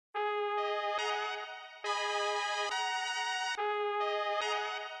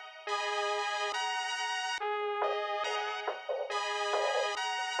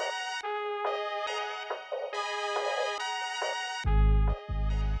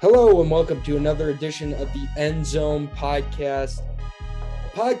Hello and welcome to another edition of the End Zone Podcast. A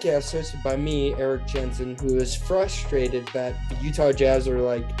podcast hosted by me, Eric Jensen, who is frustrated that the Utah Jazz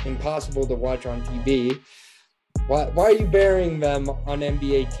are impossible to watch on TV. Why are you burying them on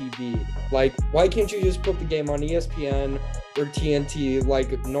NBA TV? Why can't you just put the game on ESPN or TNT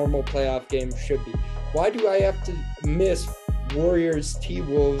like normal playoff games should be? Why do I have to miss Warriors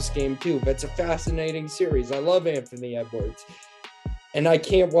T-Wolves game 2? That's a fascinating series. I love Anthony Edwards. And I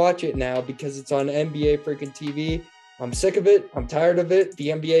can't watch it now because it's on NBA freaking TV. I'm sick of it. I'm tired of it. The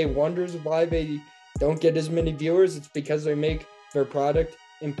NBA wonders why they don't get as many viewers. It's because they make their product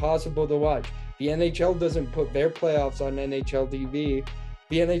impossible to watch. The NHL doesn't put their playoffs on NHL TV.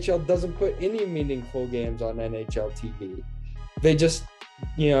 The NHL doesn't put any meaningful games on NHL TV. They just,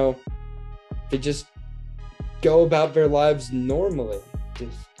 they just go about their lives normally.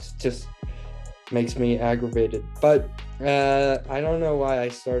 Just makes me aggravated. But I don't know why I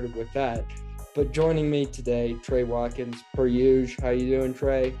started with that. But joining me today, Trey Watkins, per usual. How you doing,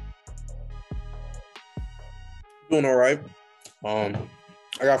 Trey? Doing all right. I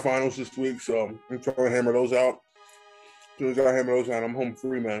got finals this week, so I'm trying to hammer those out. As soon as I hammer those out, I'm home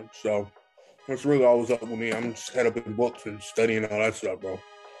free, man. So that's really all was up with me. I'm just head up in books and studying all that stuff, bro.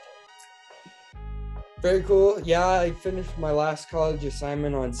 Very cool. Yeah, I finished my last college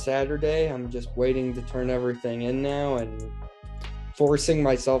assignment on Saturday. I'm just waiting to turn everything in now and forcing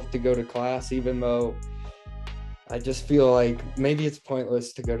myself to go to class, even though I just feel like maybe it's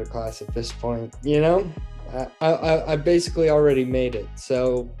pointless to go to class at this point, I basically already made it.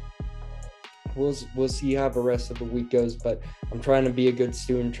 So we'll see how the rest of the week goes, but I'm trying to be a good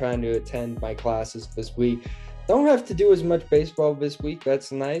student, trying to attend my classes this week. Don't have to do as much baseball this week.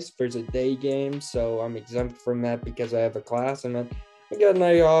 That's nice. There's a day game, so I'm exempt from that because I have a class. And then I got a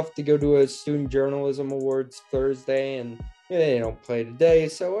night off to go to a student journalism awards Thursday, and they don't play today.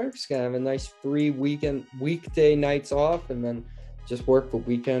 So we're just gonna have a nice 3 weekday nights off, and then just work the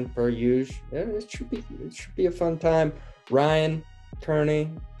weekend per usual. Yeah, it should be a fun time. Ryan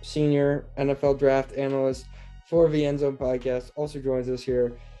Kearney, senior NFL draft analyst for the End Zone Podcast, also joins us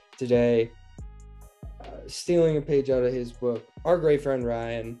here today. Stealing a page out of his book, our great friend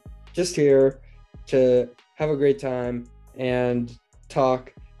Ryan, just here to have a great time and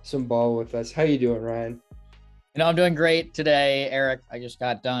talk some ball with us. How you doing, Ryan? I'm doing great today, Eric. I just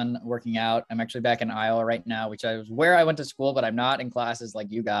got done working out. I'm actually back in Iowa right now, which is where I went to school, but I'm not in classes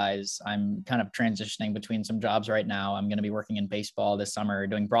like you guys. I'm kind of transitioning between some jobs right now. I'm going to be working in baseball this summer,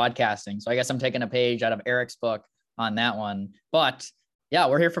 doing broadcasting. So I guess I'm taking a page out of Eric's book on that one. But yeah,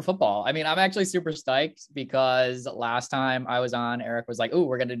 we're here for football. I mean, I'm actually super stoked because last time I was on, Eric was like, "Oh,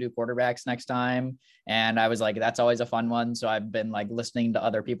 we're going to do quarterbacks next time." And I was like, that's always a fun one. So I've been listening to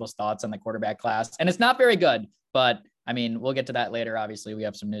other people's thoughts on the quarterback class, and it's not very good, but I mean, we'll get to that later. Obviously, we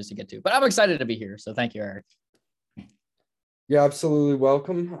have some news to get to, but I'm excited to be here. So thank you, Eric. You're absolutely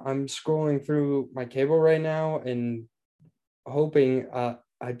welcome. I'm scrolling through my cable right now and hoping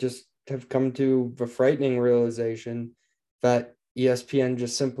I just have come to the frightening realization that ESPN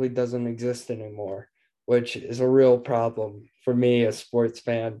just simply doesn't exist anymore, which is a real problem for me, a sports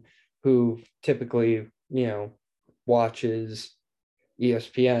fan who typically, watches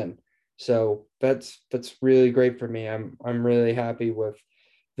ESPN. So that's really great for me. I'm really happy with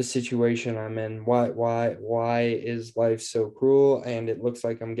the situation I'm in. Why is life so cruel? And it looks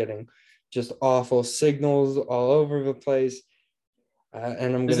like I'm getting just awful signals all over the place.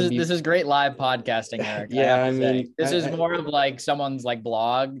 And I'm this is great live podcasting, Eric. Yeah, this is more of someone's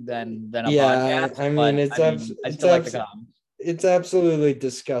blog than a podcast. I still like to come. It's absolutely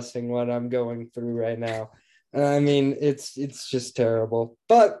disgusting what I'm going through right now. I mean, it's just terrible.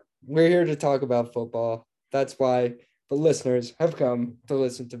 But we're here to talk about football. That's why the listeners have come to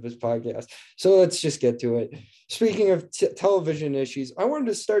listen to this podcast. So let's just get to it. Speaking of television issues, I wanted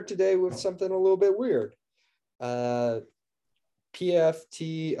to start today with something a little bit weird.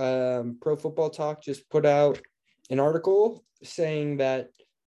 PFT, Pro Football Talk, just put out an article saying that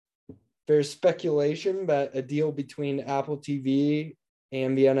there's speculation that a deal between Apple TV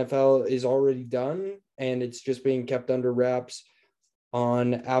and the NFL is already done, and it's just being kept under wraps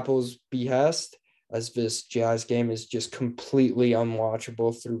on Apple's behest, as this Jazz game is just completely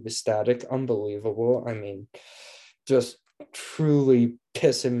unwatchable through the static. Unbelievable. I mean, just truly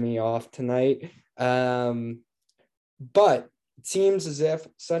pissing me off tonight. But it seems as if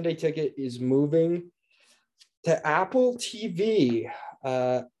Sunday Ticket is moving to Apple TV.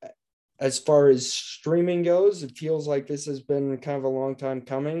 As far as streaming goes, it feels like this has been kind of a long time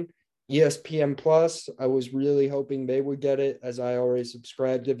coming. ESPN Plus, I was really hoping they would get it, as I already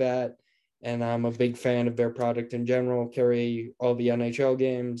subscribed to that. and I'm a big fan of their product in general. Carry all the NHL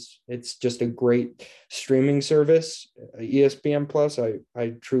games. It's just a great streaming service. ESPN Plus, I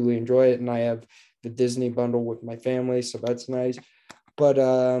truly enjoy it, and I have the Disney bundle with my family, so that's nice. But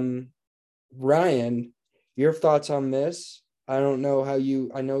Ryan, your thoughts on this? I don't know how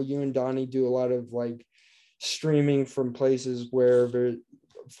you. I know you and Donnie do a lot of like streaming from places where they're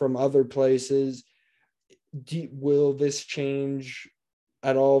from other places. Will this change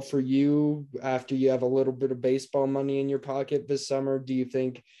at all for you after you have a little bit of baseball money in your pocket this summer? Do you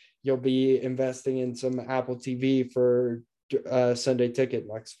think you'll be investing in some Apple TV for Sunday Ticket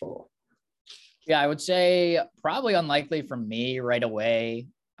next fall? Yeah, I would say probably unlikely for me right away.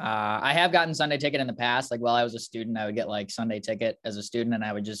 I have gotten Sunday Ticket in the past. Like while I was a student, I would get like Sunday Ticket as a student and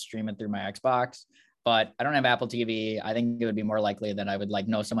I would just stream it through my Xbox. But I don't have Apple TV. I think it would be more likely that I would like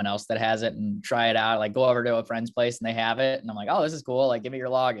know someone else that has it and try it out. Like go over to a friend's place and they have it. And I'm like, oh, this is cool. Like give me your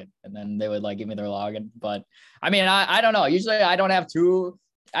login. And then they would like give me their login. But I mean, I don't know. Usually I don't have two.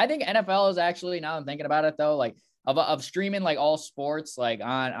 I think NFL is actually, now I'm thinking about it though, like of streaming like all sports like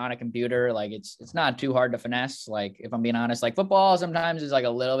on a computer, like it's not too hard to finesse. Like if I'm being honest, like football sometimes is like a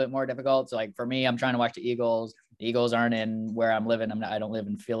little bit more difficult. So like for me, I'm trying to watch the Eagles. The Eagles aren't in where I'm living. I don't live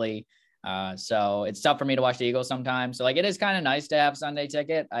in Philly. So it's tough for me to watch the Eagles sometimes. So like it is kind of nice to have Sunday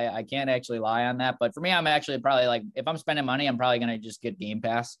Ticket. I can't actually lie on that. But for me, I'm actually probably like if I'm spending money, I'm probably gonna just get Game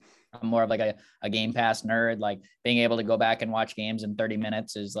Pass. I'm more of like a Game Pass nerd. Like being able to go back and watch games in 30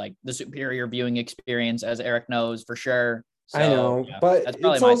 minutes is like the superior viewing experience, as Eric knows for sure. So, I know, yeah, but that's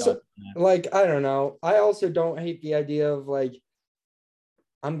probably it's my also thought. like, I don't know. I also don't hate the idea of like,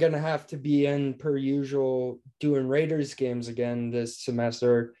 I'm going to have to be in per usual doing Raiders games again this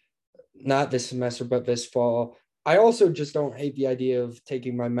semester. Not this semester, but this fall. I also just don't hate the idea of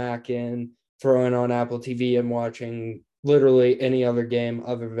taking my Mac in, throwing on Apple TV and watching literally any other game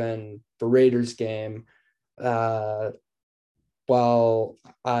other than the Raiders game while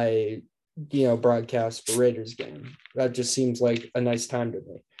I, broadcast the Raiders game. That just seems like a nice time to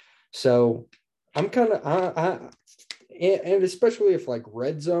me. So I'm kind of, and especially if like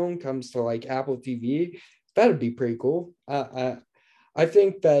Red Zone comes to like Apple TV, that'd be pretty cool. I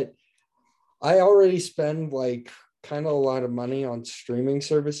think that I already spend like kind of a lot of money on streaming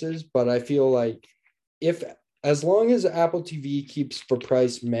services, but I feel like if as long as Apple TV keeps the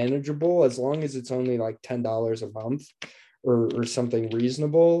price manageable, as long as it's only like $10 a month or something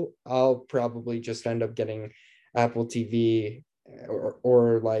reasonable, I'll probably just end up getting Apple TV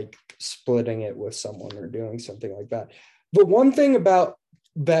or like splitting it with someone or doing something like that. But one thing about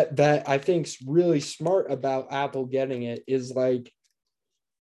that I think's really smart about Apple getting it is like,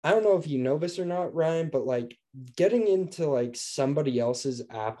 I don't know if you know this or not, Ryan, but like getting into like somebody else's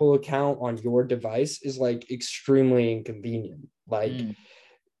Apple account on your device is like extremely inconvenient. Like,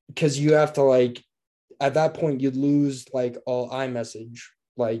 because you have to like, at that point, you'd lose like all iMessage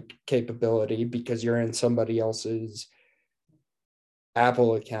like capability because you're in somebody else's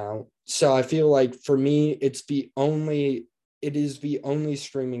Apple account. So I feel like for me, it is the only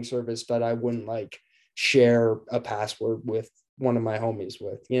streaming service that I wouldn't like share a password with one of my homies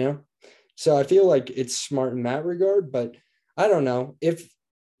with. So I feel like it's smart in that regard, but I don't know if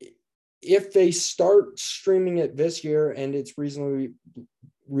they start streaming it this year and it's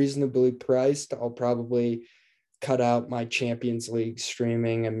reasonably priced, I'll probably cut out my Champions League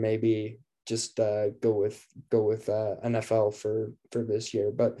streaming and maybe just go with NFL for this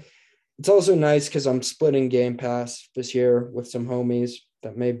year. But it's also nice because I'm splitting Game Pass this year with some homies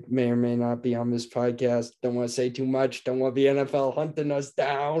that may or may not be on this podcast. Don't want to say too much. Don't want the NFL hunting us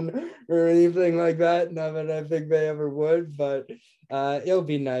down or anything like that. Not that I think they ever would, but it'll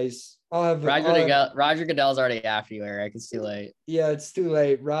be nice. Roger Goodell's already after you, Eric. It's too late. Yeah, it's too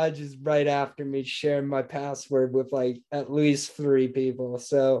late. Raj is right after me sharing my password with like at least 3 people.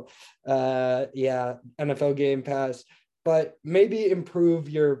 So yeah, NFL Game Pass, but maybe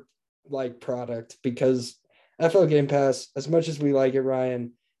improve your like product, because NFL Game Pass, as much as we like it,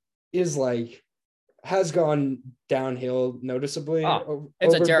 Ryan, is like has gone downhill noticeably.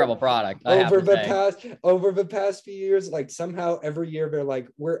 It's a terrible product. Over the past few years, like somehow every year they're like,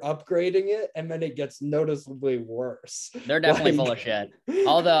 we're upgrading it, and then it gets noticeably worse. They're definitely full of shit.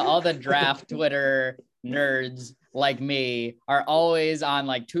 All the draft Twitter nerds like me are always on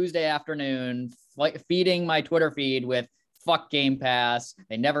like Tuesday afternoon, feeding my Twitter feed with fuck Game Pass.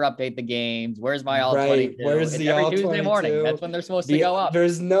 They never update the games. Where's my all 22? Where's the every all Tuesday 22? morning. That's when they're supposed to go up.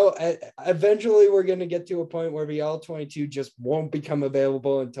 There's no. Eventually, we're gonna get to a point where the all 22 just won't become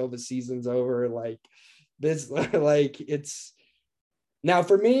available until the season's over. Like this, like it's now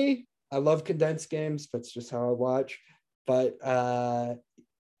for me. I love condensed games. That's just how I watch. But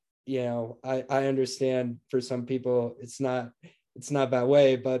I understand for some people it's not that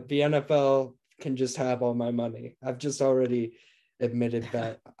way, but the NFL can just have all my money. I've just already admitted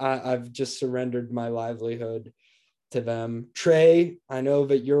that I've just surrendered my livelihood to them. Trey, I know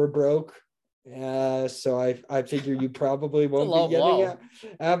that you're broke. So I figure you probably won't be getting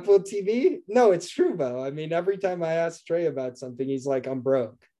Apple TV. No, it's true though. I mean, every time I ask Trey about something, he's like, I'm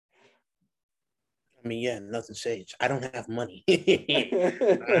broke. I mean, yeah, nothing changed. I don't have money.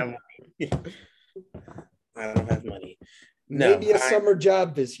 I don't have money. No, maybe a summer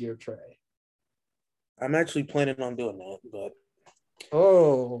job this year, Trey. I'm actually planning on doing that, but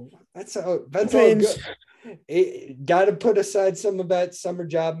that's all good. Got to put aside some of that summer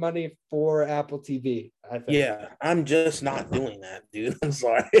job money for Apple TV. I think. Yeah, I'm just not doing that, dude. I'm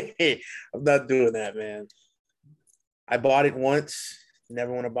sorry. I'm not doing that, man. I bought it once.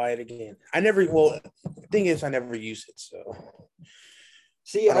 Never want to buy it again. The thing is, I never use it. So,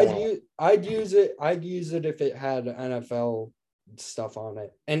 see, I'd use it. I'd use it if it had NFL stuff on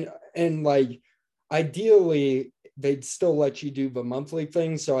it, and like, ideally, they'd still let you do the monthly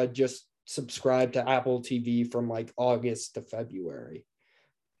thing. So I'd just subscribe to Apple TV from like August to February.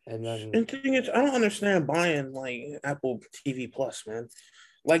 And then the thing is, I don't understand buying like Apple TV Plus, man.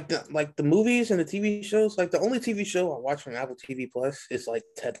 Like the movies and the TV shows, like the only TV show I watch on Apple TV Plus is like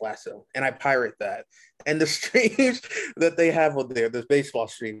Ted Lasso, and I pirate that. And the streams that they have on there, the baseball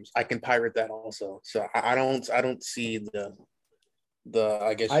streams, I can pirate that also. So I don't see the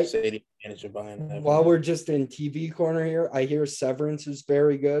I guess you say the advantage of buying that. While we're just in TV corner here, I hear Severance is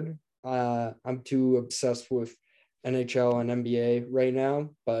very good. I'm too obsessed with NHL and NBA right now,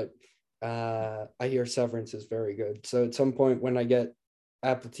 but I hear Severance is very good. So at some point when I get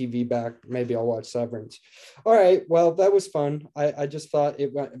Apple TV back, maybe I'll watch Severance. All right, well, that was fun. I just thought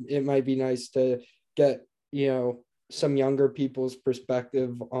it might be nice to get some younger people's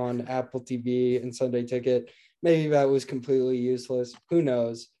perspective on Apple TV and Sunday Ticket. Maybe that was completely useless. Who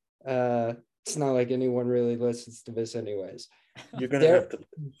knows? It's not like anyone really listens to this anyways. You're gonna have to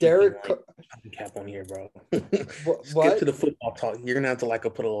Derek cap on here, bro. Skip to the football talk. You're gonna have to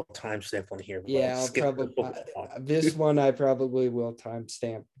put a little timestamp on here, bro. Yeah, I'll probably this one I probably will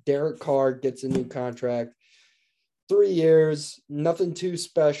timestamp. Derek Carr gets a new contract, 3 years, nothing too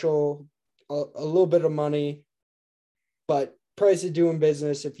special, a little bit of money, but price of doing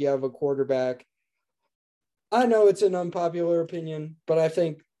business if you have a quarterback. I know it's an unpopular opinion, but I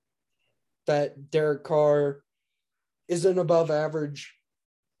think that Derek Carr is an above average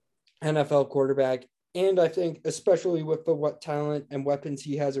NFL quarterback. And I think, especially with the what talent and weapons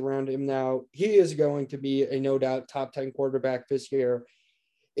he has around him now, he is going to be a no doubt top 10 quarterback this year.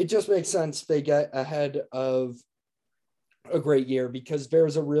 It just makes sense they get ahead of a great year because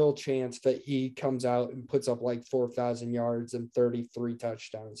there's a real chance that he comes out and puts up like 4,000 yards and 33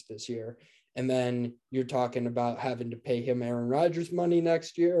 touchdowns this year. And then you're talking about having to pay him Aaron Rodgers money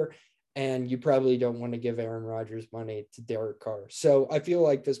next year. And you probably don't want to give Aaron Rodgers money to Derek Carr. So I feel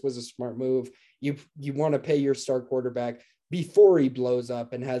like this was a smart move. You want to pay your star quarterback before he blows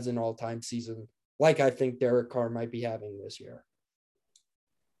up and has an all-time season, like I think Derek Carr might be having this year.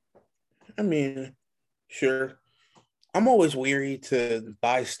 I mean, sure. I'm always weary to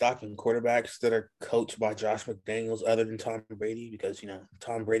buy stock in quarterbacks that are coached by Josh McDaniels other than Tom Brady because,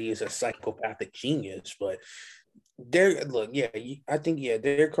 Tom Brady is a psychopathic genius, but I think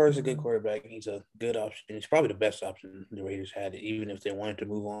Derek Carr is a good quarterback. He's a good option. He's probably the best option the Raiders had, even if they wanted to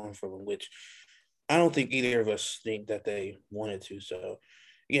move on from him, which I don't think either of us think that they wanted to. So,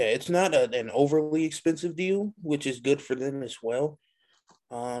 yeah, it's not an overly expensive deal, which is good for them as well.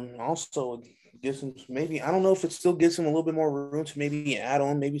 Also, gives him maybe, I don't know if it still gives him a little bit more room to maybe add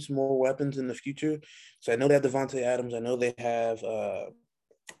on maybe some more weapons in the future. So I know they have Devontae Adams. I know they have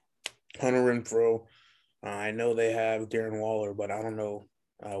Hunter Renfrow. I know they have Darren Waller, but I don't know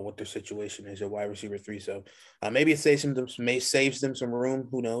what their situation is at wide receiver 3. So maybe it saves them some room.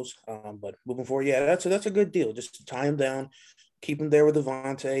 Who knows? But moving forward, that's a good deal. Just to tie him down, keep him there with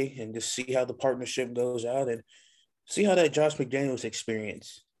Devontae, and just see how the partnership goes out and see how that Josh McDaniels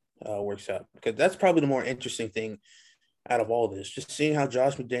experience works out. Because that's probably the more interesting thing out of all this, just seeing how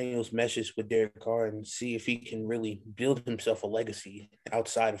Josh McDaniels meshes with Derek Carr and see if he can really build himself a legacy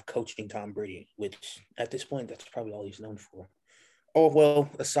outside of coaching Tom Brady, which at this point, that's probably all he's known for. Oh,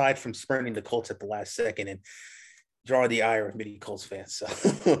 well, aside from spurning the Colts at the last second and drawing the ire of many Colts fans.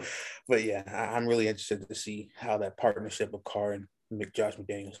 So, but yeah, I'm really interested to see how that partnership of Carr and Josh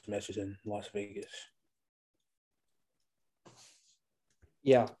McDaniels meshes in Las Vegas.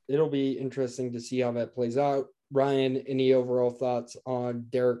 Yeah, it'll be interesting to see how that plays out. Ryan, any overall thoughts on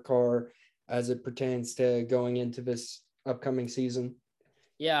Derek Carr as it pertains to going into this upcoming season?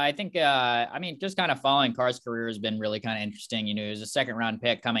 Yeah, I think, I mean, just kind of following Carr's career has been really kind of interesting. You know, he was a second round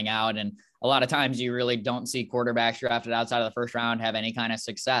pick coming out, and a lot of times you really don't see quarterbacks drafted outside of the first round have any kind of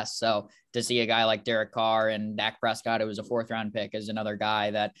success. So to see a guy like Derek Carr and Dak Prescott, who was a fourth round pick, is another guy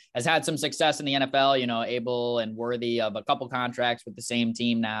that has had some success in the NFL, you know, able and worthy of a couple contracts with the same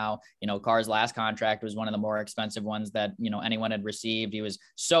team now. You know, Carr's last contract was one of the more expensive ones that, you know, anyone had received. He was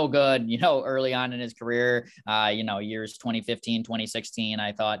so good, you know, early on in his career, you know, years 2015, 2016,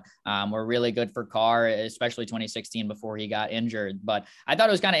 I thought were really good for Carr, especially 2016 before he got injured. But I thought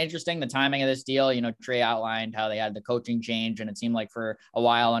it was kind of interesting, the timing of this deal. You know, Trey outlined how they had the coaching change, and it seemed like for a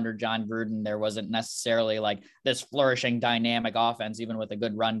while under John Gruden, there wasn't necessarily like this flourishing dynamic offense, even with a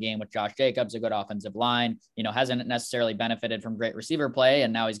good run game with Josh Jacobs, a good offensive line, you know, hasn't necessarily benefited from great receiver play.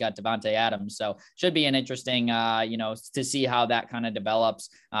 And now he's got Devontae Adams. So should be an interesting, you know, to see how that kind of develops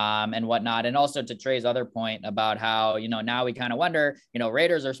and whatnot. And also to Trey's other point about how, you know, now we kind of wonder, you know,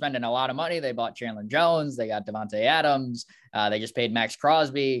 Raiders are spending a lot of money. They bought Chandler Jones. They got Devontae Adams. They just paid Max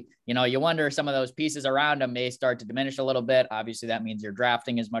Crosby. You know, you wonder some of those pieces around him may start to diminish a little bit. Obviously, that means your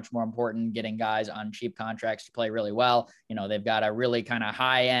drafting is much more important, getting guys on cheap contracts to play really well. You know, they've got a really kind of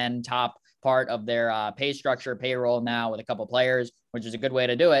high end top part of their pay structure, payroll now with a couple players, which is a good way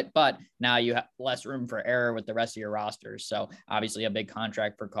to do it. But now you have less room for error with the rest of your rosters. So obviously a big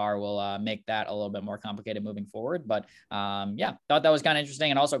contract for Carr will make that a little bit more complicated moving forward. But yeah, thought that was kind of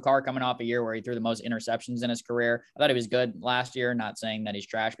interesting. And also Carr coming off a year where he threw the most interceptions in his career. I thought he was good last year, not saying that he's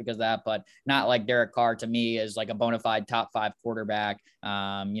trash because of that, but not like Derek Carr to me is like a bona fide top 5 quarterback,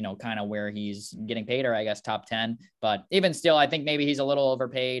 you know, kind of where he's getting paid, or I guess top 10. But even still, I think maybe he's a little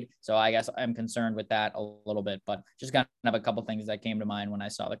overpaid. So I guess I'm concerned with that a little bit, but just kind of a couple things that came to mind when I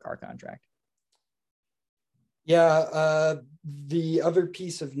saw the Carr contract. Yeah, the other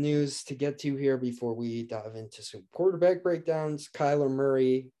piece of news to get to here before we dive into some quarterback breakdowns, Kyler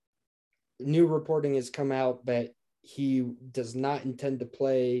Murray, new reporting has come out that he does not intend to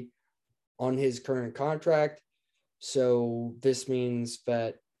play on his current contract. So this means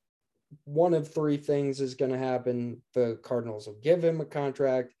that one of 3 things is going to happen. The Cardinals will give him a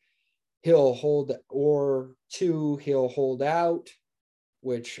contract, he'll hold, or 2, he'll hold out,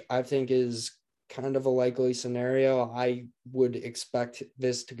 which I think is kind of a likely scenario. I would expect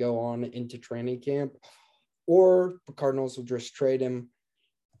this to go on into training camp, or the Cardinals will just trade him.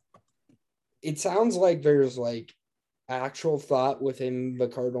 It sounds like there's like actual thought within the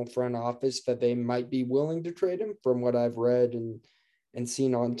Cardinal front office that they might be willing to trade him, from what I've read and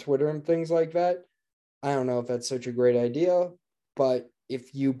seen on Twitter and things like that. I don't know if that's such a great idea, but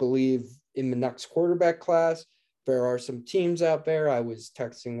if you believe in the next quarterback class, there are some teams out there. I was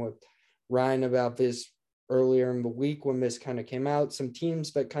texting with Ryan about this earlier in the week when this kind of came out. Some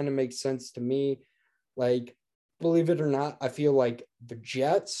teams that kind of make sense to me, like, believe it or not, I feel like the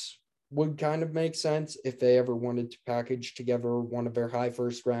Jets would kind of make sense if they ever wanted to package together one of their high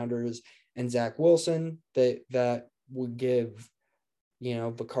first rounders and Zach Wilson. That would give, you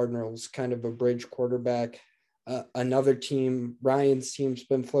know, the Cardinals kind of a bridge quarterback. Another team, Ryan's team's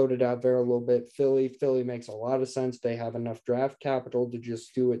been floated out there a little bit. Philly makes a lot of sense. They have enough draft capital to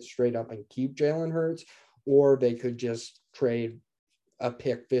just do it straight up and keep Jalen Hurts, or they could just trade a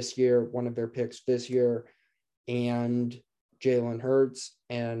pick this year, one of their picks this year, and Jalen Hurts,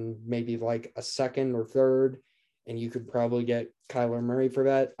 and maybe like a second or third, and you could probably get Kyler Murray for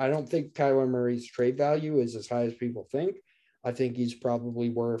that. I don't think Kyler Murray's trade value is as high as people think. I think he's probably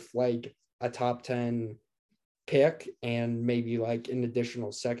worth like a top 10 pick and maybe like an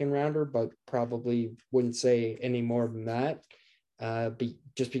additional second rounder, but probably wouldn't say any more than that.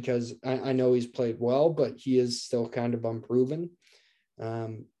 Just because I know he's played well, but he is still kind of unproven.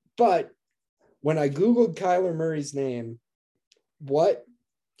 But when I Googled Kyler Murray's name, what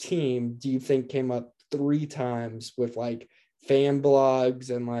team do you think came up 3 times with like fan blogs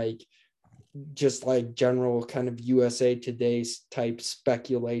and like just like general kind of USA Today type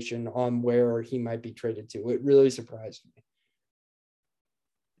speculation on where he might be traded to? It really surprised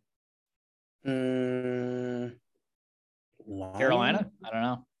me. Carolina? I don't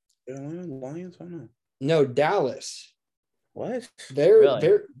know. Carolina Lions? I don't know. No, Dallas. What?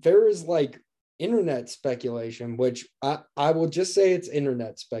 There is like internet speculation, which I will just say it's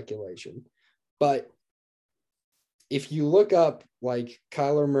internet speculation. But if you look up like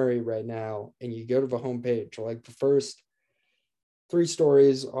Kyler Murray right now and you go to the homepage, like the first 3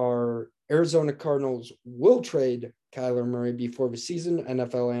 stories are Arizona Cardinals will trade Kyler Murray before the season.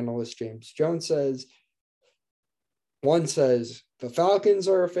 NFL analyst James Jones says, one says the Falcons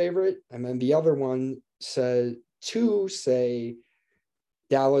are a favorite, and then the other one says 2 say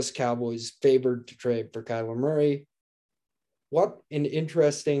Dallas Cowboys favored to trade for Kyler Murray. what an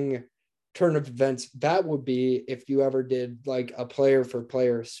interesting turn of events that would be if you ever did like a player for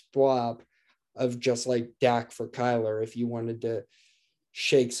player swap of just like Dak for Kyler, if you wanted to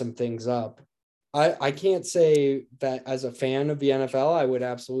shake some things up. I can't say that as a fan of the NFL, I would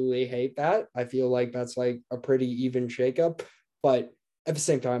absolutely hate that. I feel like that's like a pretty even shakeup, but at the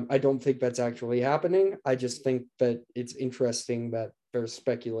same time, I don't think that's actually happening. I just think that it's interesting that there's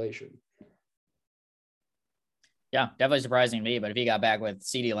speculation. Yeah, definitely surprising to me. But if he got back with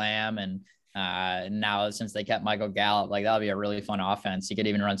CeeDee Lamb and now since they kept Michael Gallup, like that'll be a really fun offense. You could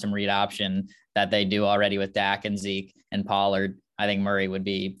even run some read option that they do already with Dak and Zeke and Pollard. I think Murray would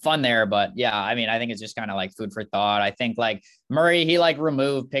be fun there, but yeah, I mean, I think it's just kind of like food for thought. I think like Murray, he like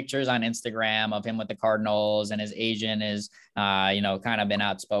removed pictures on Instagram of him with the Cardinals, and his agent is, kind of been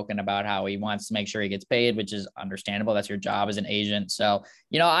outspoken about how he wants to make sure he gets paid, which is understandable. That's your job as an agent. So,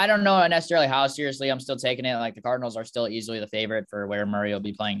 I don't know necessarily how seriously I'm still taking it. Like the Cardinals are still easily the favorite for where Murray will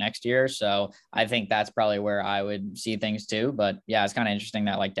be playing next year. So I think that's probably where I would see things too. But yeah, it's kind of interesting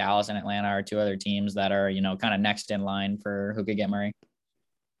that like Dallas and Atlanta are two other teams that are, kind of next in line for who could get Murray.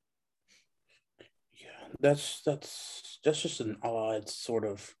 Yeah, that's just an odd sort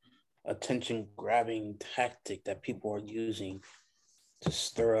of attention grabbing tactic that people are using to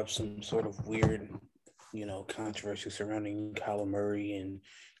stir up some sort of weird, controversy surrounding Kyler Murray and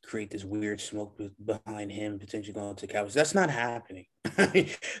create this weird smoke behind him potentially going to Cowboys. That's not happening.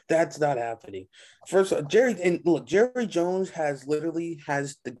 That's not happening. First, Jerry Jones has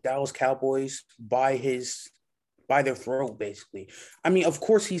the Dallas Cowboys by their throat, basically. I mean, of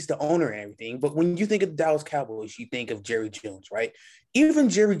course, he's the owner and everything, but when you think of the Dallas Cowboys, you think of Jerry Jones, right? Even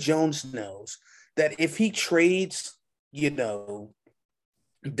Jerry Jones knows that if he trades,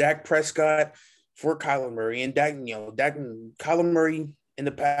 Dak Prescott for Kyler Murray, and Kyler Murray in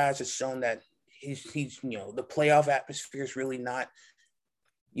the past has shown that he's the playoff atmosphere is really not,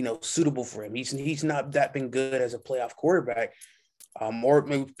 suitable for him. He's not that been good as a playoff quarterback. Or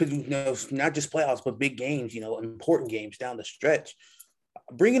maybe, not just playoffs, but big games, important games down the stretch.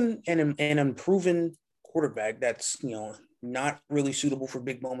 Bringing an unproven quarterback that's, not really suitable for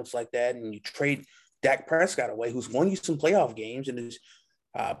big moments like that, and you trade Dak Prescott away, who's won you some playoff games and has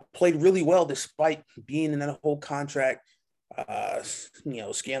played really well despite being in that whole contract,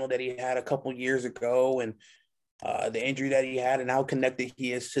 scandal that he had a couple years ago, and the injury that he had, and how connected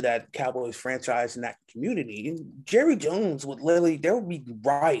he is to that Cowboys franchise and that community. And Jerry Jones there would be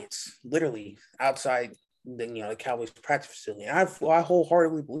riots literally outside the Cowboys practice facility. And I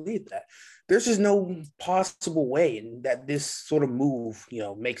wholeheartedly believe that. There's just no possible way that this sort of move,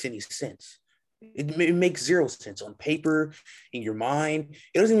 makes any sense. It makes zero sense on paper, in your mind.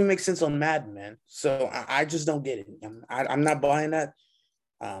 It doesn't even make sense on Madden, man. So I just don't get it. I'm not buying that.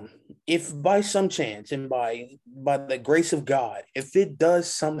 If by some chance and by the grace of God, if it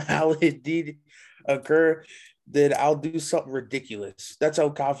does somehow indeed occur, then I'll do something ridiculous. That's how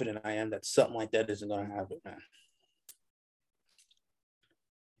confident I am that something like that isn't going to happen, man.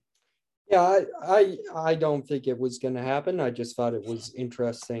 Yeah, I don't think it was going to happen. I just thought it was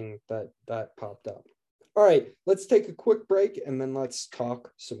interesting that popped up. All right, let's take a quick break and then let's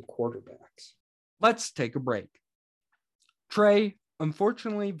talk some quarterbacks. Let's take a break. Trey,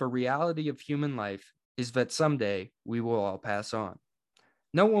 unfortunately, the reality of human life is that someday we will all pass on.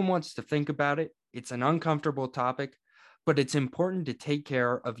 No one wants to think about it. It's an uncomfortable topic, but it's important to take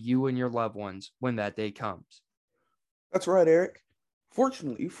care of you and your loved ones when that day comes. That's right, Eric.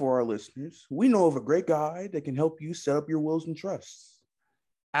 Fortunately for our listeners, we know of a great guy that can help you set up your wills and trusts.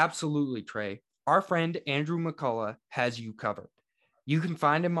 Absolutely, Trey. Our friend Andrew McCullough has you covered. You can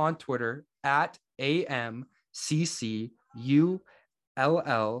find him on Twitter at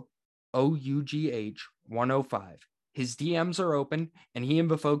AMCCULLOUGH105. His DMs are open, and he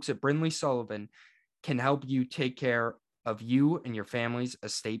and the folks at Brindley Sullivan can help you take care of you and your family's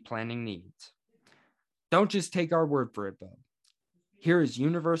estate planning needs. Don't just take our word for it, though. Here is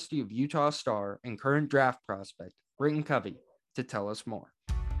University of Utah star and current draft prospect, Britton Covey, to tell us more.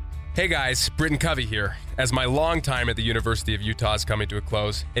 Hey guys, Britton Covey here. As my long time at the University of Utah is coming to a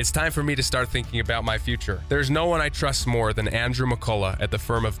close, it's time for me to start thinking about my future. There's no one I trust more than Andrew McCullough at the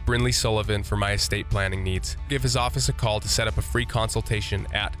firm of Brindley Sullivan for my estate planning needs. Give his office a call to set up a free consultation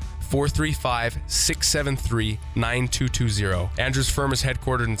at 435-673-9220. Andrew's firm is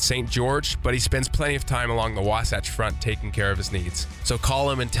headquartered in St. George, but he spends plenty of time along the Wasatch Front taking care of his needs. So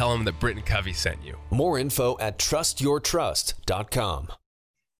call him and tell him that Britton Covey sent you. More info at trustyourtrust.com.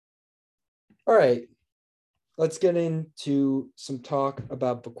 All right, let's get into some talk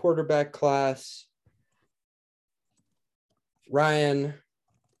about the quarterback class. Ryan,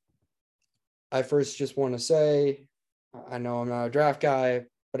 I first just want to say I know I'm not a draft guy,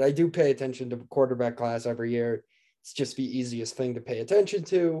 but I do pay attention to the quarterback class every year. It's just the easiest thing to pay attention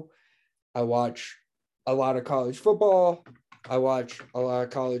to. I watch a lot of college football. I watch a lot of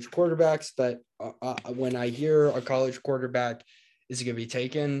college quarterbacks that when I hear a college quarterback is going to be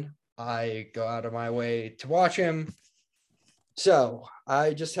taken, I go out of my way to watch him. So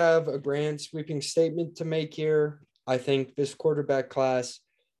I just have a grand sweeping statement to make here. I think this quarterback class,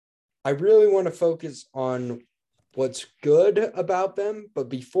 I really want to focus on what's good about them. But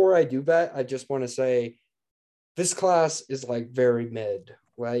before I do that, I just want to say this class is like very mid.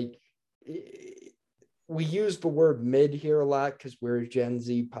 Like we use the word mid here a lot because we're a Gen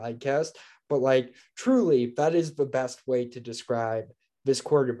Z podcast, but like truly that is the best way to describe this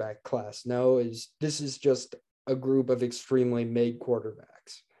quarterback class. This is just a group of extremely mid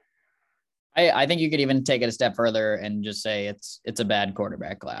quarterbacks. I think you could even take it a step further and just say it's a bad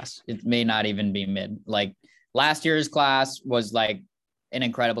quarterback class. It may not even be mid. Like last year's class was like an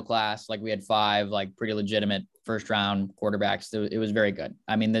incredible class. Like we had 5 like pretty legitimate first round quarterbacks. It was very good.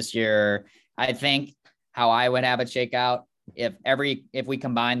 I mean, this year, I think how I would have it shake out, if we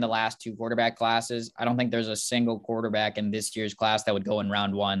combine the last 2 quarterback classes, I don't think there's a single quarterback in this year's class that would go in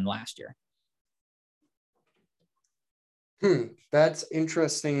round 1 last year. That's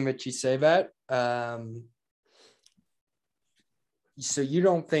interesting that you say that. So you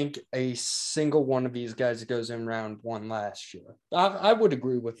don't think a single one of these guys goes in round 1 last year? I would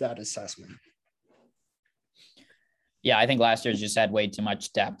agree with that assessment. Yeah, I think last year's just had way too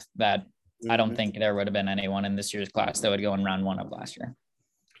much depth that I don't think there would have been anyone in this year's class that would go in round 1 of last year.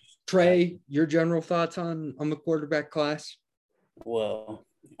 Trey, your general thoughts on the quarterback class? Well,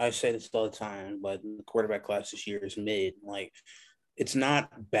 I say this all the time, but the quarterback class this year is mid. Like, it's not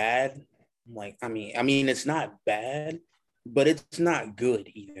bad. Like, I mean, it's not bad, but it's not good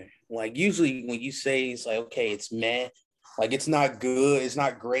either. Like, usually when you say it's like, okay, it's meh, like it's not good, it's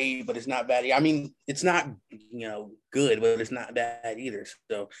not great, but it's not bad. I mean, it's not, good, but it's not bad either.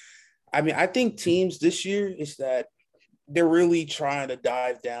 So, I mean, I think teams this year is that they're really trying to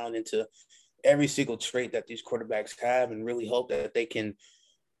dive down into every single trait that these quarterbacks have and really hope that they can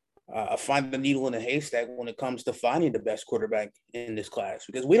find the needle in a haystack when it comes to finding the best quarterback in this class,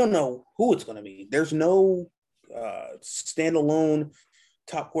 because we don't know who it's going to be. There's no standalone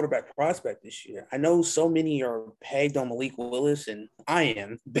top quarterback prospect this year. I know so many are pegged on Malik Willis, and I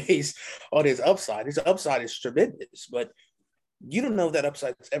am based on his upside. His upside is tremendous, but you don't know if that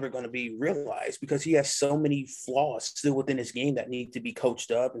upside is ever going to be realized because he has so many flaws still within his game that need to be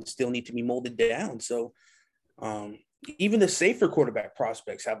coached up and still need to be molded down. So even the safer quarterback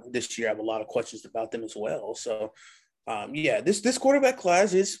prospects this year have a lot of questions about them as well. So this quarterback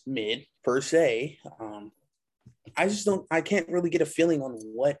class is mid per se. I can't really get a feeling on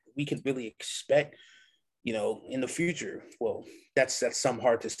what we could really expect, in the future. Well, that's some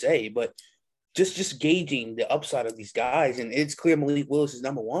hard to say, but just gauging the upside of these guys, and it's clear Malik Willis is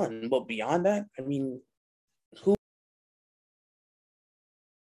number 1, but beyond that, I mean, who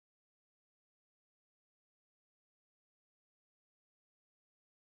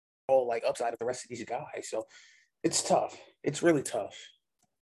all like upside of the rest of these guys? So it's tough. It's really tough.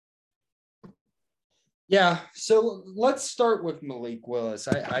 Yeah, so let's start with Malik Willis.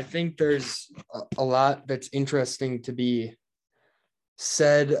 I think there's a lot that's interesting to be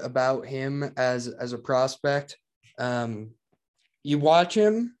said about him as a prospect. You watch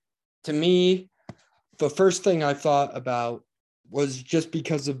him, to me, the first thing I thought about was just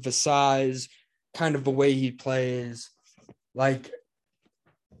because of the size, kind of the way he plays. Like,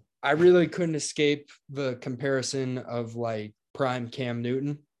 I really couldn't escape the comparison of like prime Cam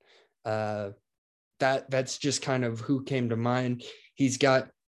Newton. That's just kind of who came to mind. He's got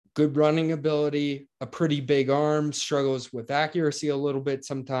good running ability, a pretty big arm, struggles with accuracy a little bit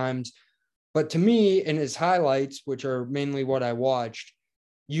sometimes. But to me, in his highlights, which are mainly what I watched,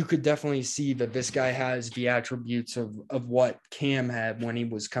 you could definitely see that this guy has the attributes of what Cam had when he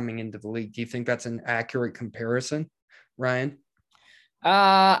was coming into the league. Do you think that's an accurate comparison, Ryan?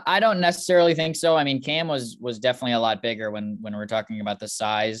 I don't necessarily think so. I mean, Cam was definitely a lot bigger when we're talking about the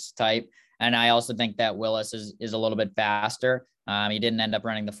size type. And I also think that Willis is a little bit faster. He didn't end up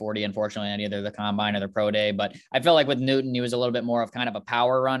running the 40, unfortunately, on either the combine or the pro day. But I feel like with Newton, he was a little bit more of kind of a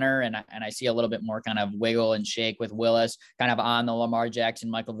power runner. And I see a little bit more kind of wiggle and shake with Willis, kind of on the Lamar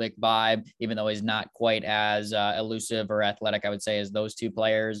Jackson, Michael Vick vibe, even though he's not quite as elusive or athletic, I would say, as those 2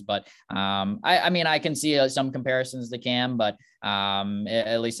 players. But I mean, I can see some comparisons to Cam, but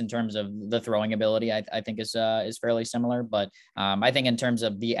at least in terms of the throwing ability, I think is fairly similar. But I think in terms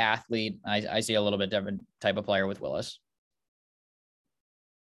of the athlete, I see a little bit different type of player with Willis.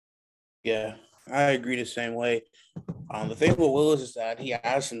 Yeah, I agree the same way. The thing with Willis is that he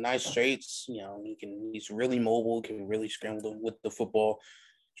has some nice traits. He's really mobile, can really scramble with the football.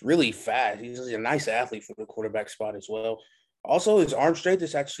 He's really fast. He's a nice athlete for the quarterback spot as well. Also, his arm strength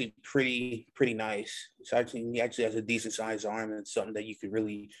is actually pretty nice. He actually has a decent sized arm, and it's something that you could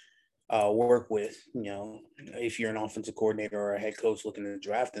really work with. If you're an offensive coordinator or a head coach looking to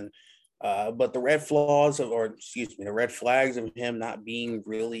draft him. But the red flags of him not being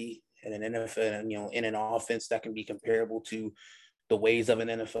really in an NFL, in an offense that can be comparable to the ways of an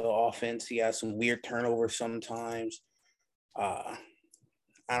NFL offense. He has some weird turnovers sometimes. I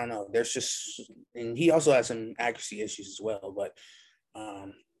don't know. And he also has some accuracy issues as well. But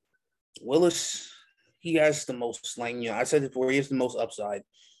Willis, he has the most slang. I said it before, he has the most upside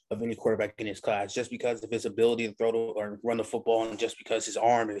of any quarterback in his class, just because of his ability to throw or run the football, and just because his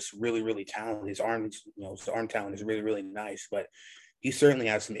arm is really, really talented. His arm talent is really, really nice, but he certainly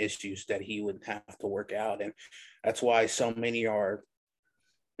has some issues that he would have to work out. And that's why so many are,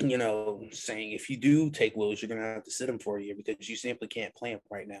 saying if you do take Willis, you're going to have to sit him for a year because you simply can't play him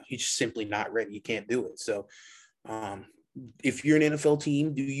right now. He's just simply not ready. You can't do it. So if you're an NFL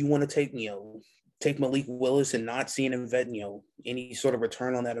team, do you want to take Malik Willis and not see any sort of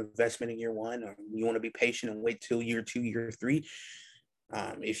return on that investment in year one, or you want to be patient and wait till year 2, year 3?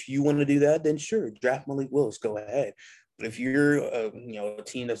 If you want to do that, then sure, draft Malik Willis, go ahead. But if you're a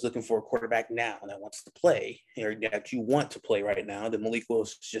team that's looking for a quarterback now that wants to play, or that you want to play right now, then Malik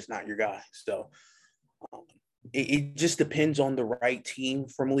Willis is just not your guy. So it just depends on the right team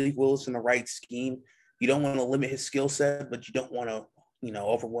for Malik Willis and the right scheme. You don't want to limit his skill set, but you don't want to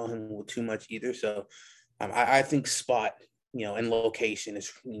overwhelm him with too much either. So I think spot, and location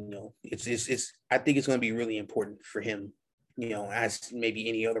is, it's I think it's going to be really important for him, as maybe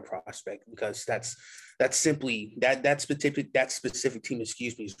any other prospect, because that's simply that specific team,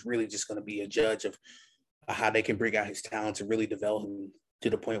 is really just going to be a judge of how they can bring out his talents and really develop him to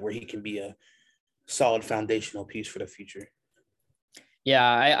the point where he can be a solid foundational piece for the future. Yeah,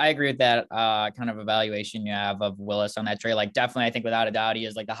 I agree with that kind of evaluation you have of Willis on that trade. Like, definitely, I think without a doubt, he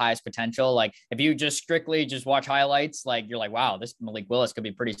is like the highest potential. Like, if you just strictly watch highlights, like, you're like, wow, this Malik Willis could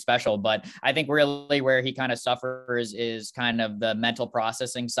be pretty special. But I think really where he kind of suffers is kind of the mental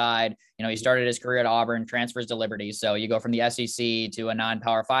processing side. He started his career at Auburn, transfers to Liberty. So you go from the SEC to a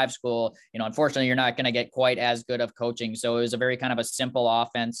non-Power 5 school. Unfortunately, you're not going to get quite as good of coaching. So it was a very kind of a simple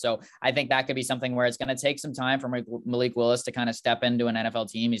offense. So I think that could be something where it's going to take some time for Malik Willis to kind of step into an NFL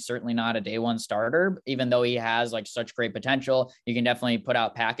team. He's certainly not a day one starter, even though he has like such great potential. You can definitely put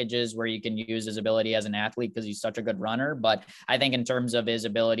out packages where you can use his ability as an athlete because he's such a good runner. But I think in terms of his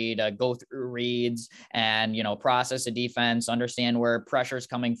ability to go through reads and, process a defense, understand where pressure is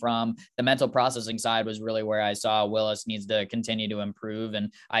coming from, the mental processing side was really where I saw Willis needs to continue to improve. And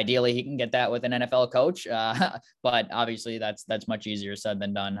ideally he can get that with an NFL coach. But obviously that's much easier said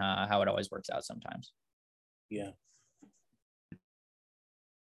than done, how it always works out sometimes. Yeah.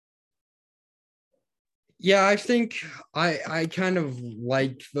 Yeah, I think I kind of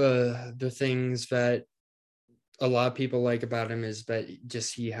like the things that a lot of people like about him is that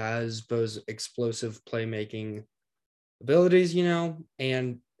just he has those explosive playmaking abilities,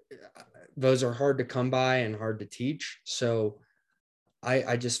 and those are hard to come by and hard to teach. So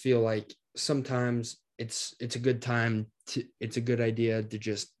I just feel like sometimes it's a good idea to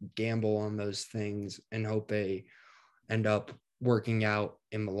just gamble on those things and hope they end up working out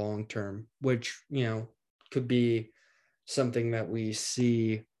in the long term, which, could be something that we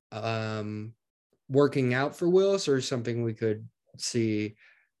see working out for Willis, or something we could see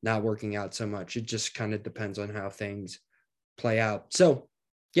not working out so much. It just kind of depends on how things play out. So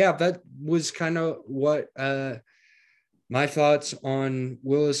yeah, that was kind of what my thoughts on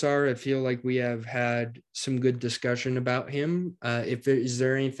Willis are. I feel like we have had some good discussion about him. Is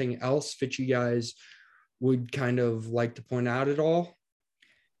there anything else that you guys would kind of like to point out at all?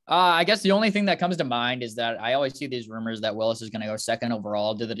 I guess the only thing that comes to mind is that I always see these rumors that Willis is going to go second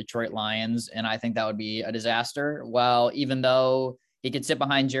overall to the Detroit Lions. And I think that would be a disaster. Well, even though he could sit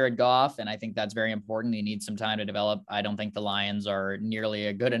behind Jared Goff, and I think that's very important. He needs some time to develop. I don't think the Lions are nearly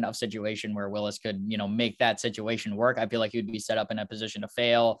a good enough situation where Willis could, make that situation work. I feel like he would be set up in a position to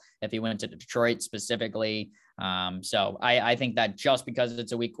fail if he went to Detroit specifically. So I think that just because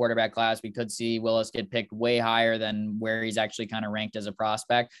it's a weak quarterback class, we could see Willis get picked way higher than where he's actually kind of ranked as a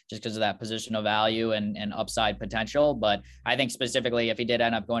prospect, just because of that positional value and upside potential. But I think specifically if he did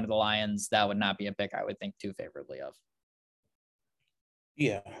end up going to the Lions, that would not be a pick I would think too favorably of.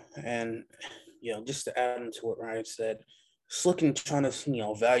 Yeah. And, just to add into what Ryan said, trying to,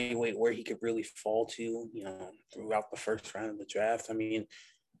 evaluate where he could really fall to, throughout the first round of the draft. I mean,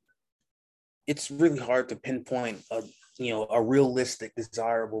 it's really hard to pinpoint a realistic,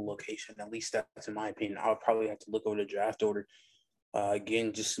 desirable location. At least that's in my opinion. I'll probably have to look over the draft order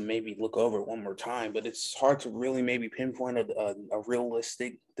again, just maybe look over it one more time. But it's hard to really maybe pinpoint a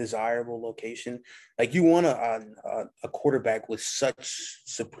realistic, desirable location. Like you want a quarterback with such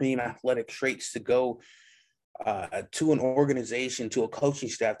supreme athletic traits to go to an organization, to a coaching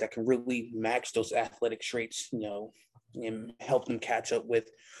staff that can really match those athletic traits, and help them catch up with,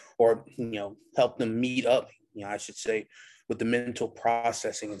 or, help them meet up, I should say, with the mental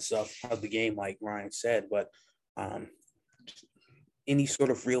processing and stuff of the game, like Ryan said. But any sort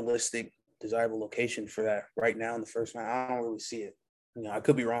of realistic, desirable location for that right now in the first round, I don't really see it. I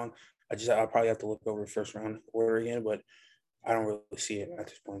could be wrong. I'll probably have to look over the first round order again, but I don't really see it at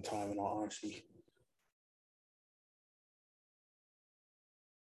this point in time, in all honesty.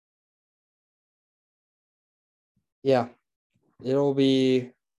 Yeah, it'll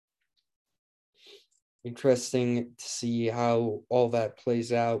be interesting to see how all that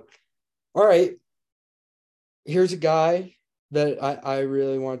plays out. All right, here's a guy that I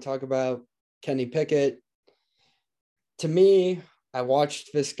really want to talk about, Kenny Pickett. To me, I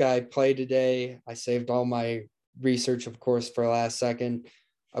watched this guy play today. I saved all my research, of course, for last second.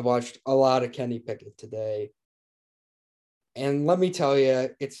 I watched a lot of Kenny Pickett today. And let me tell you,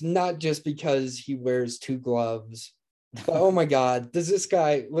 it's not just because he wears 2 gloves, but oh my God, does this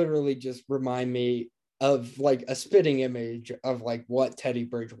guy literally just remind me of like a spitting image of like what Teddy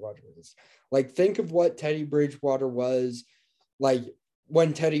Bridgewater is. Like, think of what Teddy Bridgewater was like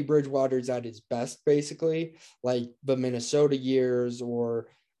when Teddy Bridgewater's at his best, basically, like the Minnesota years, or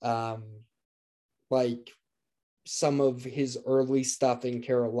like some of his early stuff in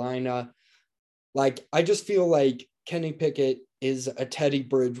Carolina. Like, I just feel like Kenny Pickett is a Teddy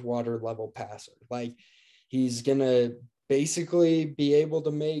Bridgewater level passer. Like, he's going to basically be able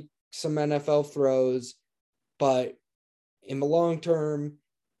to make some NFL throws, but in the long term,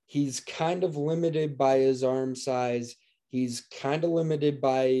 he's kind of limited by his arm size. He's kind of limited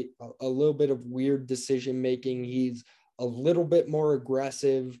by a little bit of weird decision-making. He's a little bit more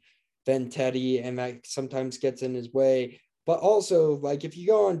aggressive than Teddy, and that sometimes gets in his way. But also, like, if you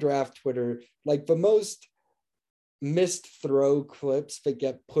go on draft Twitter, like the most missed throw clips that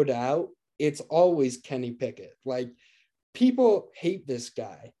get put out, it's always Kenny Pickett. Like, people hate this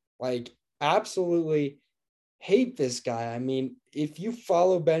guy, like absolutely hate this guy. I mean, if you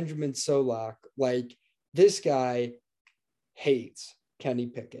follow Benjamin Solak, like, this guy hates Kenny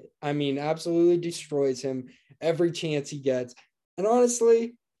Pickett. I mean, absolutely destroys him every chance he gets. And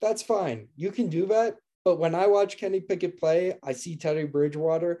honestly, that's fine. You can do that. But when I watch Kenny Pickett play, I see Teddy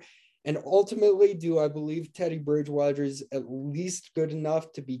Bridgewater. And ultimately, do I believe Teddy Bridgewater is at least good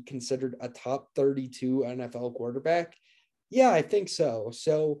enough to be considered a top 32 NFL quarterback? Yeah, I think so.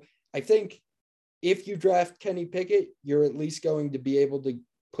 So I think if you draft Kenny Pickett, you're at least going to be able to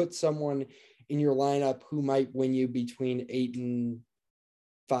put someone in your lineup who might win you between 8 and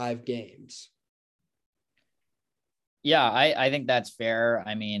 5 games. Yeah, I think that's fair.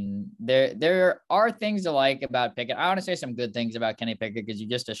 I mean, there are things to like about Pickett. I want to say some good things about Kenny Pickett because you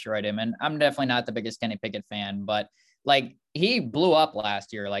just destroyed him. And I'm definitely not the biggest Kenny Pickett fan, but like, he blew up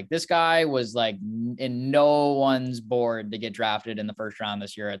last year. Like, this guy was like in no one's board to get drafted in the first round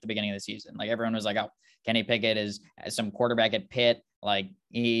this year at the beginning of the season. Like, everyone was like, oh, Kenny Pickett is some quarterback at Pitt. Like,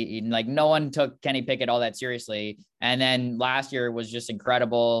 he like, no one took Kenny Pickett all that seriously. And then last year was just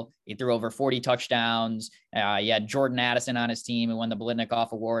incredible. He threw over 40 touchdowns. He had Jordan Addison on his team and won the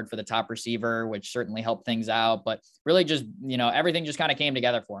Biletnikoff Award for the top receiver, which certainly helped things out. But really just, everything just kind of came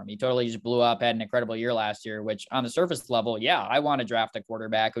together for him. He totally just blew up, had an incredible year last year, which on the surface level, yeah, I want to draft a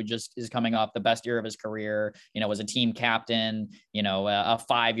quarterback who just is coming off the best year of his career, was a team captain, a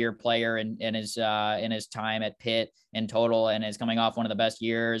 5-year player in his time at Pitt in total, and is coming off one of the best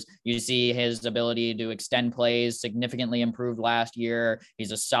years. You see his ability to extend plays significantly improved last year.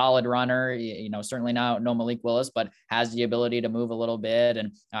 He's a solid runner, certainly not no Malik Willis, but has the ability to move a little bit.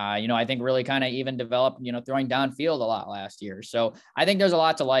 And, I think really kind of even developed, throwing downfield a lot last year. So I think there's a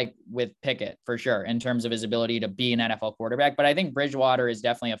lot to like with Pickett for sure, in terms of his ability to be an NFL quarterback. But I think Bridgewater is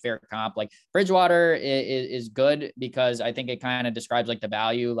definitely a fair comp. Like, Bridgewater is good because I think it kind of describes like the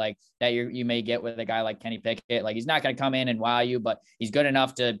value like that you may get with a guy like Kenny Pickett. Like, he's not going to come in and wow you, but he's good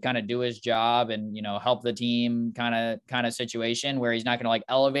enough to kind of do his job and, help the team kind of situation where he's not going to like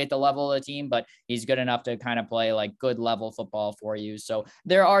elevate the level of the team, but he's good enough to kind of play like good level football for you. So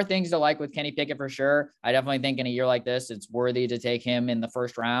there are things to like with Kenny Pickett for sure. I definitely think in a year like this, it's worthy to take him in the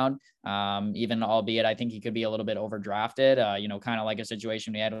first round. even albeit I think he could be a little bit overdrafted, kind of like a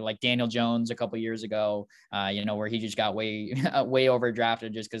situation we had with like Daniel Jones a couple years ago, where he just got way, way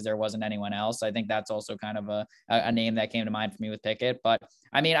overdrafted just because there wasn't anyone else. I think that's also kind of a name that came to mind for me with Pickett. But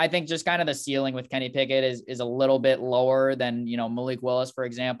I mean, I think just kind of the ceiling with Kenny Pickett is a little bit lower than, Malik Willis, for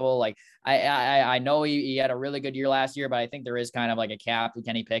example. Like I know he had a really good year last year, but I think there is kind of like a cap with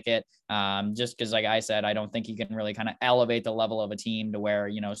Kenny Pickett, just because, like I said, I don't think he can really kind of elevate the level of a team to where,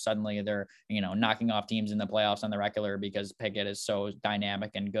 suddenly they're, knocking off teams in the playoffs on the regular because Pickett is so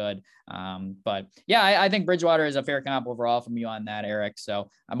dynamic and good. But yeah, I think Bridgewater is a fair comp overall from you on that, Eric. So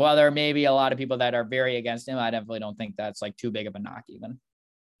while there may be a lot of people that are very against him, I definitely don't think that's like too big of a knock even.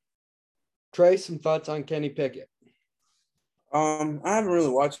 Trey, some thoughts on Kenny Pickett? I haven't really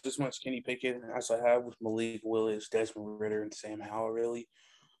watched as much Kenny Pickett as I have with Malik Willis, Desmond Ridder, and Sam Howell, really.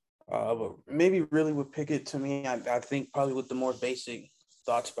 But maybe really with Pickett, to me, I think probably with the more basic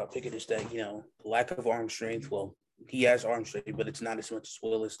thoughts about Pickett is that, lack of arm strength. Well, he has arm strength, but it's not as much as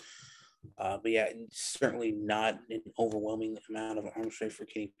Willis. But yeah, certainly not an overwhelming amount of arm strength for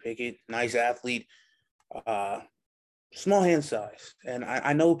Kenny Pickett. Nice athlete, small hand size. And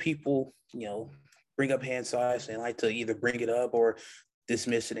I know people, bring up hand size and like to either bring it up or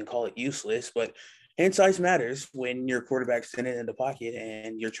dismiss it and call it useless, but hand size matters when your quarterback's standing in the pocket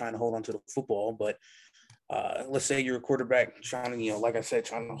and you're trying to hold on to the football. But let's say you're a quarterback trying to, like I said,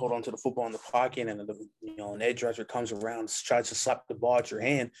 trying to hold on to the football in the pocket, and an edge rusher comes around, tries to slap the ball at your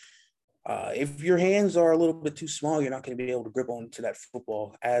hand. If your hands are a little bit too small, you're not going to be able to grip onto that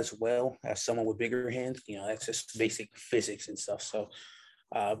football as well as someone with bigger hands. That's just basic physics and stuff. So,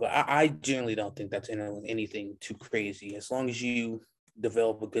 but I generally don't think that's anything too crazy. As long as you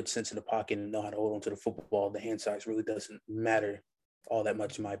develop a good sense in the pocket and know how to hold on to the football, the hand size really doesn't matter all that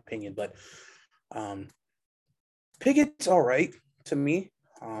much, in my opinion. But Pickett's all right to me.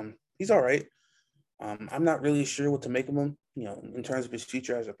 He's all right. I'm not really sure what to make of him, in terms of his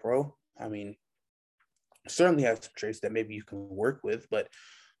future as a pro. I mean, certainly has some traits that maybe you can work with, but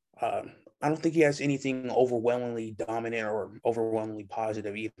I don't think he has anything overwhelmingly dominant or overwhelmingly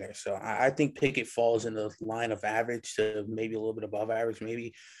positive either. So I think Pickett falls in the line of average to maybe a little bit above average,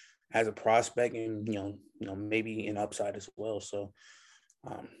 maybe as a prospect, and maybe an upside as well. So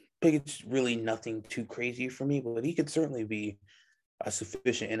Pickett's really nothing too crazy for me, but he could certainly be a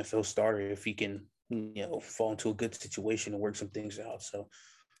sufficient NFL starter if he can, fall into a good situation and work some things out. So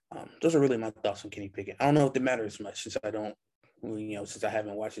those are really my thoughts on Kenny Pickett. I don't know if it matters much since I don't, since I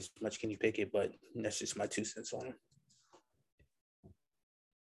haven't watched as much Kenny Pickett, but that's just my 2 cents on him.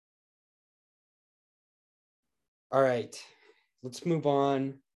 All right, let's move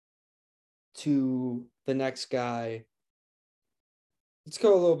on to the next guy. Let's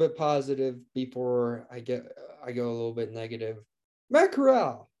go a little bit positive before I go a little bit negative. Matt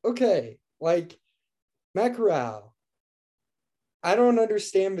Corral. Okay, Matt Corral. I don't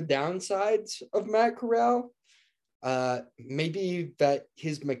understand the downsides of Matt Corral. Maybe that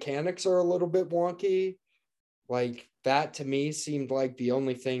his mechanics are a little bit wonky. That to me seemed like the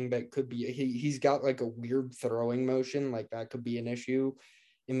only thing that could be, he's got a weird throwing motion. That could be an issue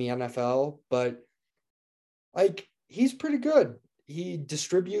in the NFL, but he's pretty good. He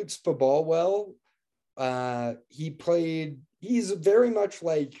distributes the ball well. He's very much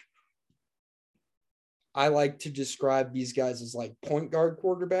I like to describe these guys as point guard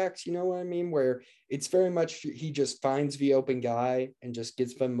quarterbacks, you know what I mean? Where it's very much he just finds the open guy and just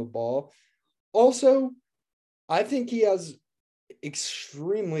gets them the ball. Also, I think he has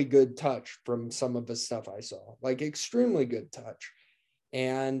extremely good touch from some of the stuff I saw, extremely good touch.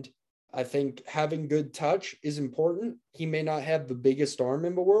 And I think having good touch is important. He may not have the biggest arm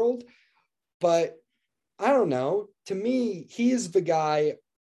in the world, but I don't know. To me, he is the guy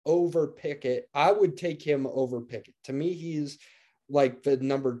over Pickett. I would take him over Pickett. To me, he's the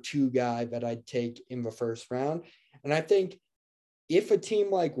number 2 guy that I'd take in the first round. And I think if a team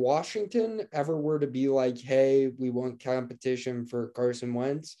like Washington ever were to be hey, we want competition for Carson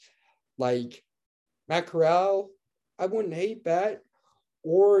Wentz, Matt Corral, I wouldn't hate that.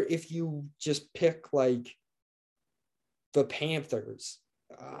 Or if you just pick the Panthers,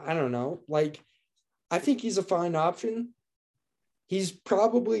 I don't know. I think he's a fine option. He's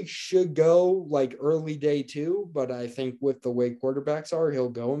probably should go early day 2, but I think with the way quarterbacks are, he'll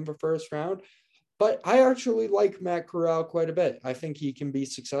go in the first round. But I actually like Matt Corral quite a bit. I think he can be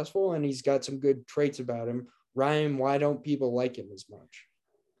successful, and he's got some good traits about him. Ryan, why don't people like him as much?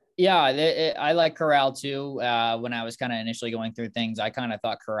 Yeah, I like Corral too. When I was kind of initially going through things, I kind of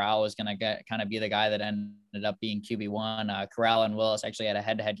thought Corral was going to be the guy that ended up being QB1. Corral and Willis actually had a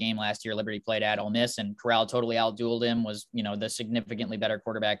head-to-head game last year. Liberty played at Ole Miss, and Corral totally outdueled him, was, the significantly better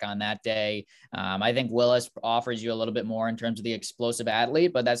quarterback on that day. I think Willis offers you a little bit more in terms of the explosive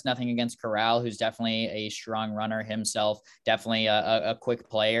athlete, but that's nothing against Corral, who's definitely a strong runner himself, definitely a quick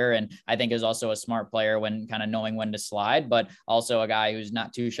player, and I think is also a smart player when kind of knowing when to slide, but also a guy who's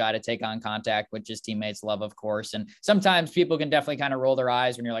not too shy to take on contact, which his teammates love, of course. And sometimes people can definitely kind of roll their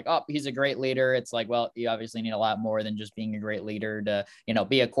eyes when you're like, oh, he's a great leader. It's like, well, you obviously need a lot more than just being a great leader to,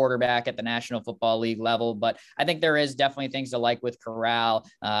 be a quarterback at the National Football League level. But I think there is definitely things to like with Corral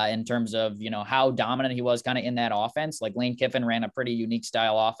in terms of, how dominant he was kind of in that offense. Like Lane Kiffin ran a pretty unique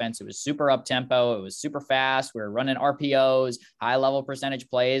style offense. It was super up tempo. It was super fast. We were running RPOs, high level percentage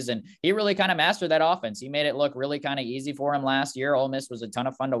plays, and he really kind of mastered that offense. He made it look really kind of easy for him last year. Ole Miss was a ton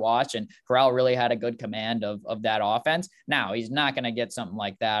of fun to watch, and Corral really had a good command of that offense. Now, he's not going to get something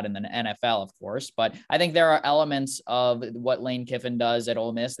like that in the NFL, of course, but I think there are elements of what Lane Kiffin does at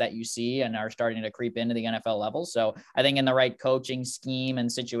Ole Miss that you see and are starting to creep into the NFL level. So I think in the right coaching scheme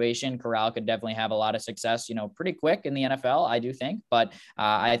and situation, Corral could definitely have a lot of success, pretty quick in the NFL, I do think, but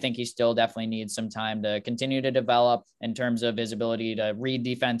I think he still definitely needs some time to continue to develop in terms of his ability to read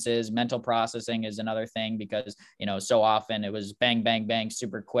defenses. Mental processing is another thing because, so often it was bang, bang, bang,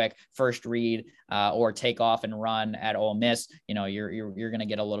 super quick first read or take off and run at Ole Miss. You're going to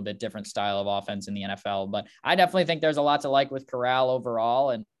get a little bit different style of offense in the NFL, but I definitely think there's a lot to like with Corral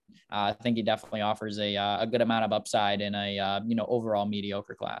overall. And I think he definitely offers a good amount of upside in a, overall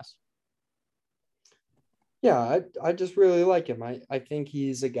mediocre class. Yeah, I just really like him. I think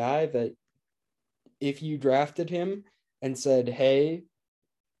he's a guy that if you drafted him and said, hey,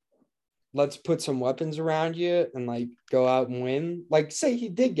 let's put some weapons around you and go out and win. Say he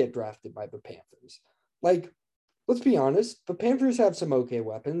did get drafted by the Panthers. Let's be honest, the Panthers have some okay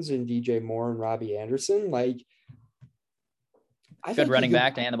weapons in DJ Moore and Robbie Anderson. Good running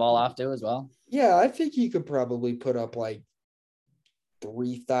back to hand the ball off to as well. Yeah, I think he could probably put up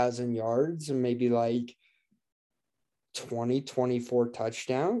 3,000 yards and maybe 24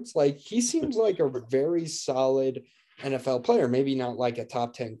 touchdowns. He seems like a very solid NFL player, maybe not a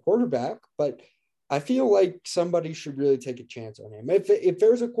top 10 quarterback, but I feel like somebody should really take a chance on him. If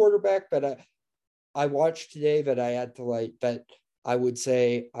there's a quarterback that I watched today that I had to that I would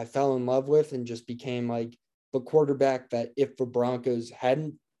say I fell in love with and just became the quarterback that if the Broncos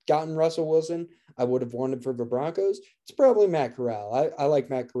hadn't gotten Russell Wilson, I would have wanted for the Broncos, it's probably Matt Corral. I like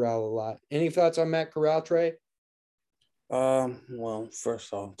Matt Corral a lot. Any thoughts on Matt Corral, Trey? Well,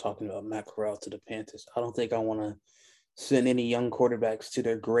 first off, talking about Matt Corral to the Panthers, I don't think I want to send any young quarterbacks to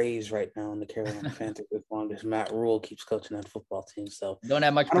their graves right now in the Carolina Panthers as long as Matt Rule keeps coaching that football team. So don't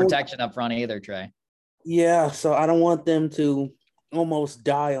have much protection up front either, Trey. Yeah, so I don't want them to almost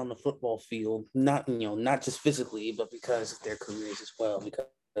die on the football field, not just physically, but because of their careers as well,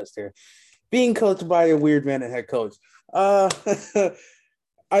 because they're being coached by a weird man and head coach. I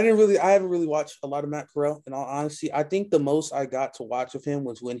haven't really watched a lot of Matt Corral, in all honesty. I think the most I got to watch of him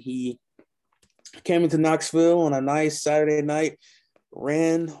was when he came into Knoxville on a nice Saturday night,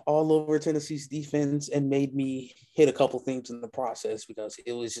 ran all over Tennessee's defense, and made me hit a couple things in the process because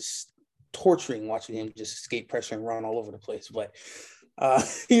it was just torturing watching him just escape pressure and run all over the place. But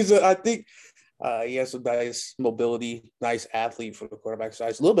he has some nice mobility, nice athlete for the quarterback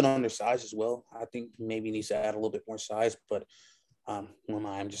size, a little bit undersized as well. I think maybe he needs to add a little bit more size, but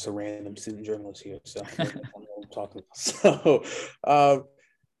I'm just a random student journalist here, so I don't know what I'm talking about. So,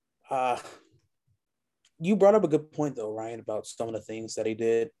 you brought up a good point, though, Ryan, about some of the things that he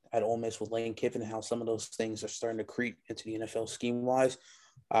did at Ole Miss with Lane Kiffin and how some of those things are starting to creep into the NFL scheme-wise.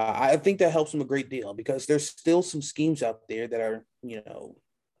 I think that helps him a great deal because there's still some schemes out there that are, well,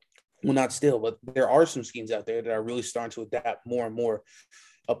 not still, but there are some schemes out there that are really starting to adapt more and more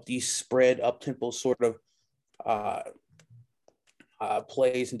up these spread, up-tempo sort of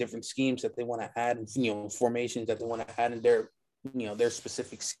plays and different schemes that they want to add, and formations that they want to add in their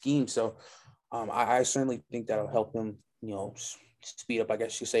specific scheme. So I certainly think that'll help them, speed up, I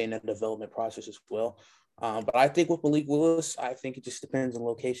guess you say, in the development process as well. But I think with Malik Willis, I think it just depends on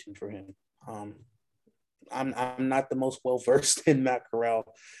location for him. I'm not the most well versed in Matt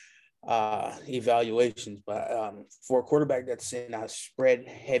Corral evaluations, but for a quarterback that's in a spread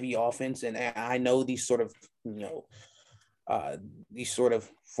heavy offense, and I know these sort of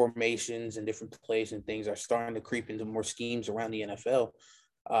formations and different plays and things are starting to creep into more schemes around the NFL.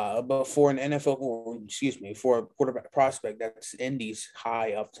 But for an for a quarterback prospect that's in these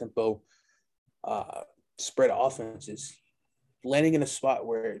high up tempo spread offenses, landing in a spot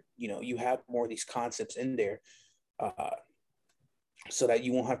where, you have more of these concepts in there, so that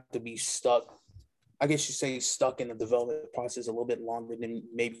you won't have to be stuck. I guess you say stuck in the development process a little bit longer than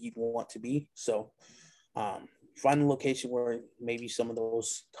maybe you'd want to be. So find a location where maybe some of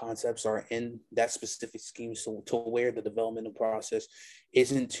those concepts are in that specific scheme, so to where the developmental process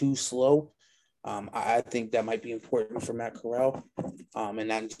isn't too slow. I think that might be important for Matt Corral. And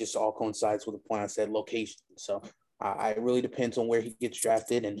that just all coincides with the point I said, location. So it really depends on where he gets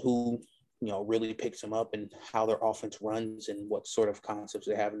drafted and who, really picks him up and how their offense runs and what sort of concepts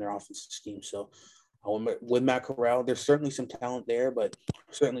they have in their offensive scheme. So with Matt Corral, there's certainly some talent there, but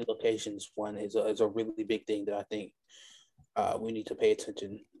certainly locations is a really big thing that I think we need to pay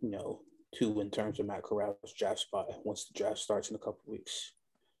attention, to in terms of Matt Corral's draft spot once the draft starts in a couple of weeks.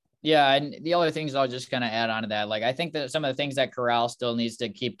 Yeah, and the other things I'll just kind of add on to that, like I think that some of the things that Corral still needs to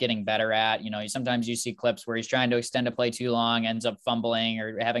keep getting better at, sometimes you see clips where he's trying to extend a play too long, ends up fumbling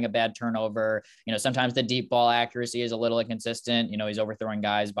or having a bad turnover. Sometimes the deep ball accuracy is a little inconsistent. He's overthrowing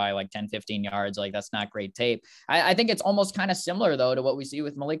guys by like 10, 15 yards. Like that's not great tape. I think it's almost kind of similar though to what we see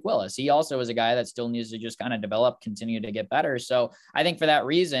with Malik Willis. He also is a guy that still needs to just kind of develop, continue to get better. So I think for that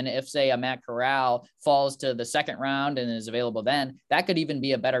reason, if say a Matt Corral falls to the second round and is available then, that could even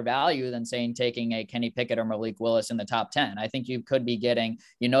be a better value than saying taking a Kenny Pickett or Malik Willis in the top 10. I think you could be getting,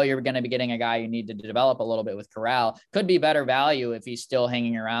 you're going to be getting a guy you need to develop a little bit with Corral. Could be better value if he's still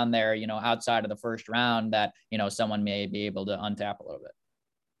hanging around there, outside of the first round that, someone may be able to untap a little bit.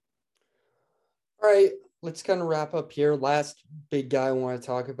 All right, let's kind of wrap up here. Last big guy I want to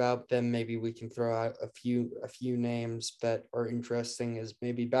talk about, then maybe we can throw out a few names that are interesting as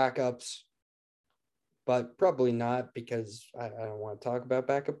maybe backups, but probably not because I don't want to talk about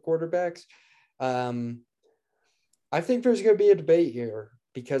backup quarterbacks. I think there's going to be a debate here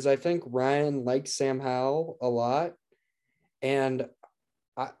because I think Ryan likes Sam Howell a lot. And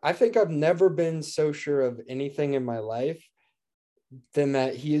I think I've never been so sure of anything in my life than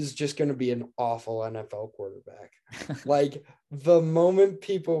that he is just going to be an awful NFL quarterback. Like the moment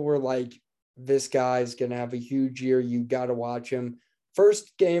people were like, this guy's going to have a huge year, you got to watch him.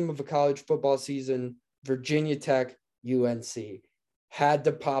 First game of a college football season, Virginia Tech, UNC. Had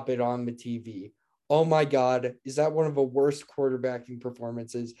to pop it on the TV. Oh my God, is that one of the worst quarterbacking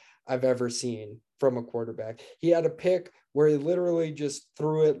performances I've ever seen from a quarterback? He had a pick where he literally just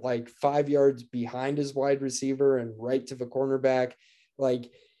threw it like 5 yards behind his wide receiver and right to the cornerback.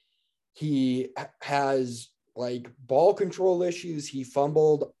 Like he has like ball control issues. He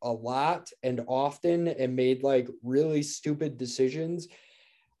fumbled a lot and often and made like really stupid decisions.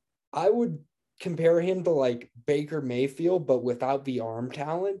 I would compare him to like Baker Mayfield, but without the arm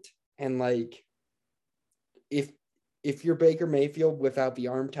talent. And like, if you're Baker Mayfield without the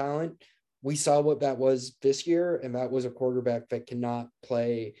arm talent, we saw what that was this year. And that was a quarterback that cannot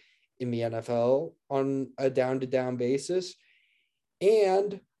play in the NFL on a down-to-down basis.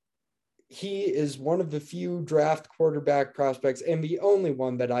 And he is one of the few draft quarterback prospects and the only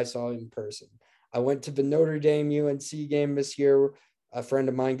one that I saw in person. I went to the Notre Dame UNC game this year. A friend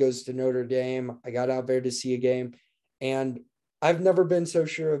of mine goes to Notre Dame. I got out there to see a game, and I've never been so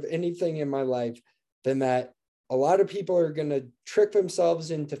sure of anything in my life than that a lot of people are going to trick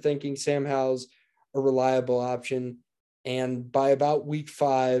themselves into thinking Sam Howell's a reliable option. And by about week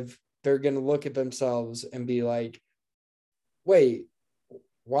 5, they're going to look at themselves and be like, wait,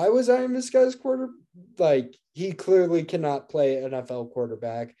 why was I in this guy's quarter? Like, he clearly cannot play NFL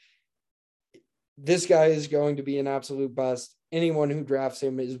quarterback. This guy is going to be an absolute bust. Anyone who drafts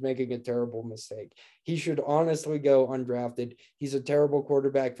him is making a terrible mistake. He should honestly go undrafted. He's a terrible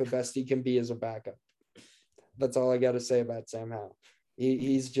quarterback. The best he can be is a backup. That's all I got to say about Sam Howell.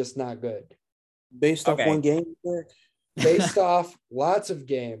 He's just not good. Based off one game? Based off lots of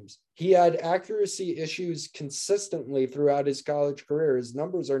games. He had accuracy issues consistently throughout his college career. His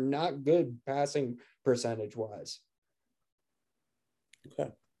numbers are not good passing percentage-wise.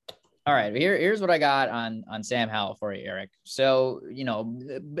 Okay. All right, here's what I got on Sam Howell for you, Eric. So,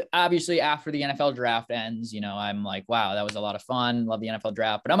 obviously after the NFL draft ends, I'm like, wow, that was a lot of fun. Love the NFL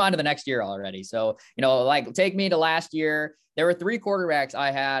draft, but I'm on to the next year already. So, like take me to last year. There were 3 quarterbacks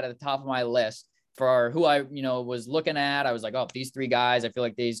I had at the top of my list for who I, was looking at. I was like, oh, these 3 guys, I feel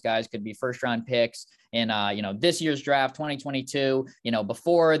like these guys could be first round picks in, this year's draft, 2022,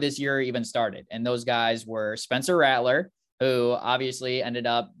 before this year even started. And those guys were Spencer Rattler, who obviously ended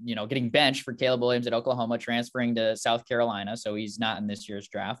up, getting benched for Caleb Williams at Oklahoma, transferring to South Carolina. So he's not in this year's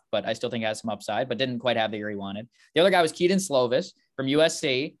draft, but I still think has some upside, but didn't quite have the year he wanted. The other guy was Keaton Slovis from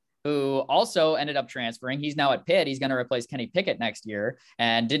USC, who also ended up transferring. He's now at Pitt. He's going to replace Kenny Pickett next year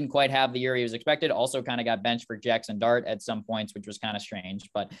and didn't quite have the year he was expected. Also kind of got benched for Jackson Dart at some points, which was kind of strange,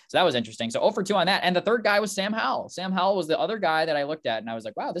 but so that was interesting. So 0 for 2 on that. And the third guy was Sam Howell. Sam Howell was the other guy that I looked at and I was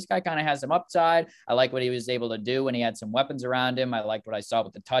like, wow, this guy kind of has some upside. I like what he was able to do when he had some weapons around him. I liked what I saw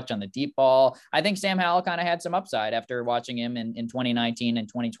with the touch on the deep ball. I think Sam Howell kind of had some upside after watching him in 2019 and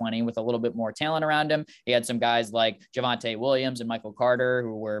 2020 with a little bit more talent around him. He had some guys like Javonte Williams and Michael Carter,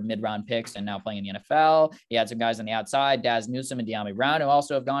 who were mid-round picks and now playing in the NFL. He had some guys on the outside, Daz Newsome and De'Ami Brown, who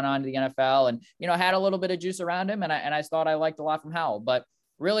also have gone on to the NFL and, had a little bit of juice around him. And I thought I liked a lot from Howell, but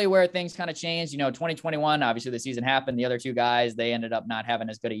really where things kind of changed, 2021, obviously the season happened. The other two guys, they ended up not having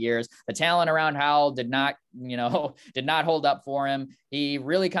as good of years. The talent around Howell did not hold up for him. He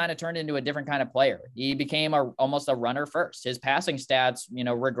really kind of turned into a different kind of player. He became almost a runner first. His passing stats,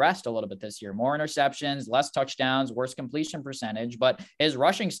 regressed a little bit this year, more interceptions, less touchdowns, worse completion percentage, but his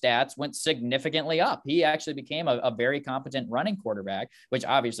rushing stats went significantly up. He actually became a very competent running quarterback, which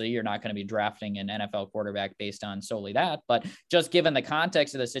obviously you're not going to be drafting an NFL quarterback based on solely that, but just given the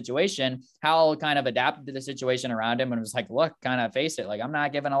context of the situation, Howell kind of adapted to the situation around him and was like, look, kind of face it. Like, I'm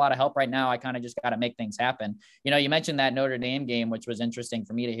not giving a lot of help right now. I kind of just got to make things happen. You mentioned that Notre Dame game, which was interesting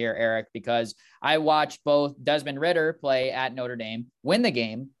for me to hear, Eric, because I watched both Desmond Ridder play at Notre Dame, win the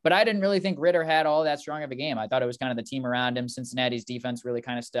game, but I didn't really think Ridder had all that strong of a game. I thought it was kind of the team around him. Cincinnati's defense really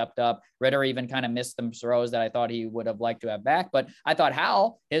kind of stepped up. Ridder even kind of missed some throws that I thought he would have liked to have back, but I thought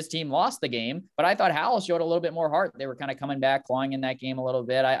Howell, his team lost the game, but I thought Howell showed a little bit more heart. They were kind of coming back, clawing in that game a little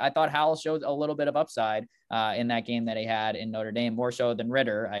bit. I thought Howell showed a little bit of upside in that game that he had in Notre Dame, more so than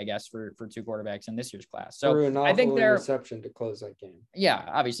Ridder, I guess, for two quarterbacks in this year's class. So I think they're interception to close that game. Yeah,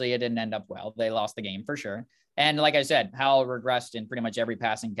 obviously it didn't end up well. They lost the game for sure. And like I said, Howell regressed in pretty much every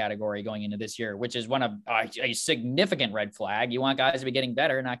passing category going into this year, which is one of a significant red flag. You want guys to be getting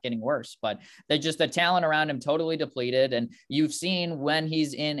better, not getting worse, but they're just the talent around him totally depleted. And you've seen when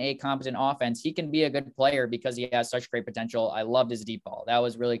he's in a competent offense, he can be a good player because he has such great potential. I loved his deep ball. That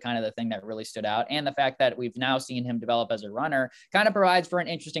was really kind of the thing that really stood out. And the fact that we've now seen him develop as a runner kind of provides for an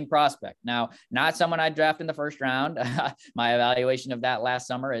interesting prospect. Now, not someone I'd draft in the first round. My evaluation of that last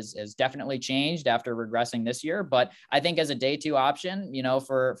summer has definitely changed after regressing this year. But I think as a day two option,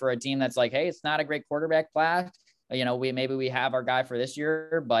 for a team that's like, hey, it's not a great quarterback class, we have our guy for this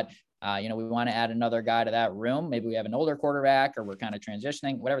year, but we want to add another guy to that room. Maybe we have an older quarterback or we're kind of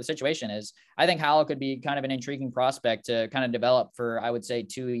transitioning, whatever the situation is. I think Howell could be kind of an intriguing prospect to kind of develop for, I would say,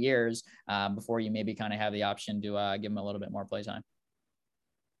 2 years before you maybe kind of have the option to give him a little bit more play time.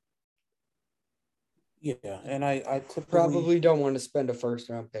 Yeah, and I probably don't want to spend a first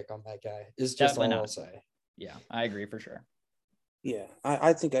round pick on that guy. Is just all I'll say. Yeah, I agree for sure. Yeah,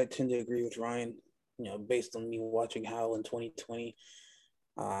 I think I tend to agree with Ryan. Based on me watching Howell in 2020,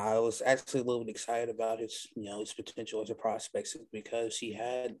 I was actually a little bit excited about his potential as a prospect because he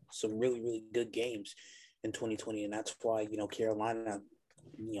had some really, really good games in 2020, and that's why Carolina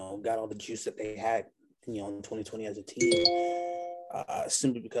got all the juice that they had in 2020 as a team,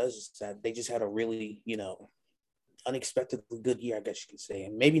 simply because that they just had a really unexpectedly good year, I guess you could say.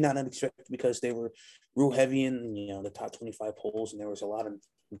 And maybe not unexpected because they were real heavy in the top 25 polls and there was a lot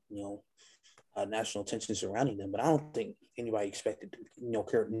of national attention surrounding them, but I don't think anybody expected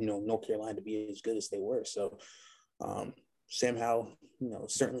North Carolina to be as good as they were. So Sam Howell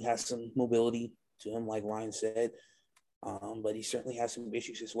certainly has some mobility to him, like Ryan said, but he certainly has some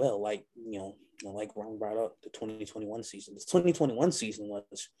issues as well, like like Ryan brought up the 2021 season. The 2021 season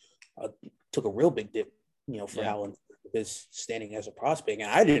was took a real big dip for Howell, his standing as a prospect, and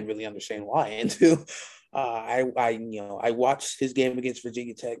I didn't really understand why until I watched his game against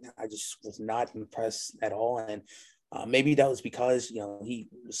Virginia Tech. I just was not impressed at all, and maybe that was because he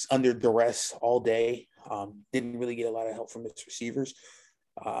was under duress all day, didn't really get a lot of help from his receivers.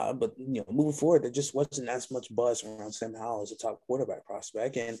 But moving forward, there just wasn't as much buzz around Sam Howell as a top quarterback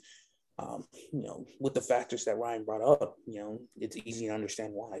prospect, and with the factors that Ryan brought up, it's easy to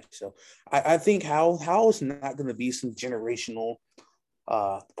understand why. So I think Howell is not going to be some generational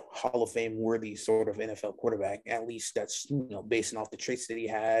Hall of Fame worthy sort of NFL quarterback. At least that's based off the traits that he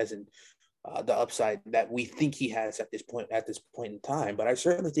has and the upside that we think he has at this point in time. But I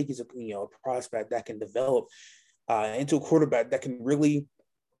certainly think he's a prospect that can develop into a quarterback that can really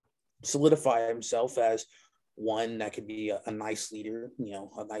solidify himself as one that could be a nice leader,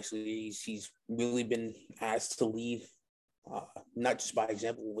 a nice leader. He's really been asked to lead, not just by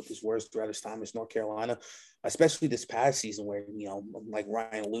example with his words throughout his time as North Carolina, especially this past season where, like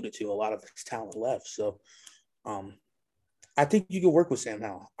Ryan alluded to, a lot of his talent left. So I think you can work with Sam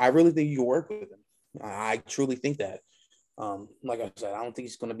Howell. I really think you can work with him. I truly think that. Like I said, I don't think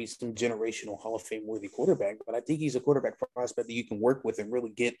he's going to be some generational Hall of Fame worthy quarterback, but I think he's a quarterback prospect that you can work with and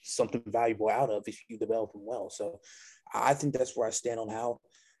really get something valuable out of if you develop him well. So I think that's where I stand on Howell.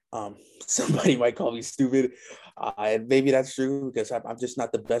 Somebody might call me stupid, and maybe that's true because I'm just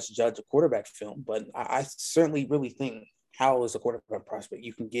not the best judge of quarterback film, but I certainly really think Howell is a quarterback prospect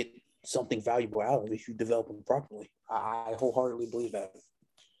you can get something valuable out of if you develop him properly. I wholeheartedly believe that.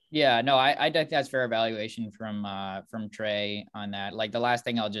 Yeah, no, I think that's fair evaluation from Trey on that. Like the last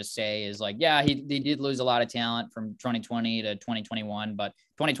thing I'll just say is like, yeah, he did lose a lot of talent from 2020 to 2021, but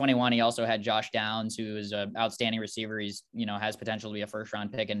 2021 he also had Josh Downs, who is an outstanding receiver. He's, you know, has potential to be a first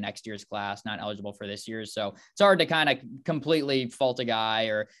round pick in next year's class, not eligible for this year's. So it's hard to kind of completely fault a guy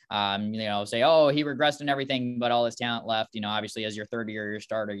or you know, say, oh, he regressed and everything, but all his talent left. You know, obviously as your third year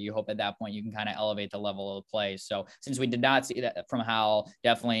starter, you hope at that point you can kind of elevate the level of play. So since we did not see that from Howell,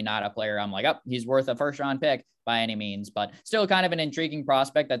 definitely not a player I'm like, oh, he's worth a first round pick by any means, but still kind of an intriguing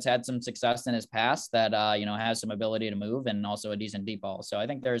prospect that's had some success in his past that, you know, has some ability to move and also a decent deep ball. So I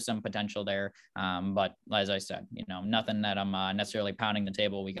think there's some potential there. But as I said, you know, nothing that I'm necessarily pounding the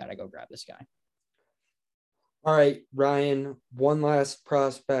table. We got to go grab this guy. All right, Ryan, one last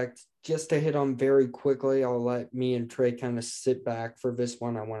prospect just to hit on very quickly. I'll let me and Trey kind of sit back for this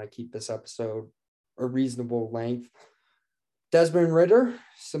one. I want to keep this episode a reasonable length. Desmond Ridder,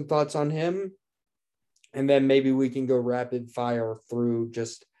 some thoughts on him? And then maybe we can go rapid fire through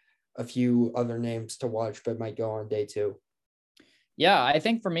just a few other names to watch, but might go on day 2. Yeah, I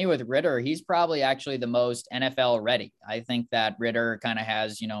think for me with Ridder, he's probably actually the most NFL ready. I think that Ridder kind of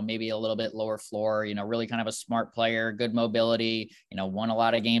has, you know, maybe a little bit lower floor, you know, really kind of a smart player, good mobility, you know, won a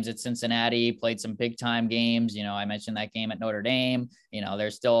lot of games at Cincinnati, played some big time games. You know, I mentioned that game at Notre Dame. You know,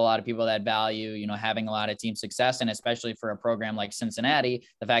 there's still a lot of people that value, you know, having a lot of team success. And especially for a program like Cincinnati,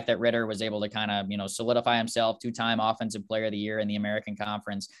 the fact that Ridder was able to kind of, you know, solidify himself, 2-time offensive player of the year in the American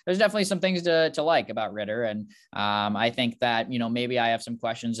Conference. There's definitely some things to like about Ridder. And I think that, you know, maybe I have some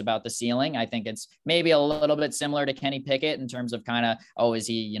questions about the ceiling. I think it's maybe a little bit similar to Kenny Pickett in terms of kind of, oh, is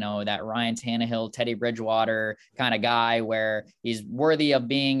he, you know, that Ryan Tannehill, Teddy Bridgewater kind of guy where he's worthy of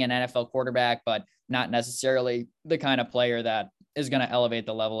being an NFL quarterback, but not necessarily the kind of player that is going to elevate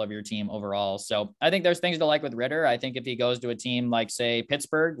the level of your team overall. So I think there's things to like with Ridder. I think if he goes to a team like, say,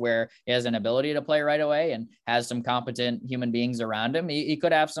 Pittsburgh, where he has an ability to play right away and has some competent human beings around him, he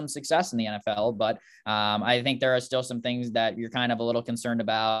could have some success in the NFL. But I think there are still some things that you're kind of a little concerned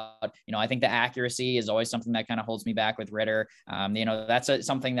about. You know, I think the accuracy is always something that kind of holds me back with Ridder. You know, that's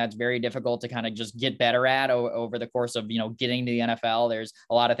something that's very difficult to kind of just get better at over the course of, you know, getting to the NFL. There's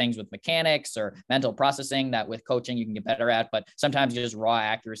a lot of things with mechanics or mental processing that with coaching you can get better at, but sometimes just raw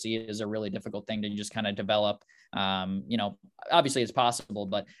accuracy is a really difficult thing to just kind of develop. You know, obviously it's possible,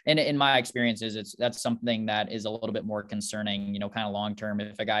 but in my experiences, that's something that is a little bit more concerning, you know, kind of long-term.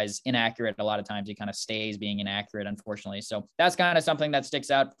 If a guy's inaccurate, a lot of times he kind of stays being inaccurate, unfortunately. So that's kind of something that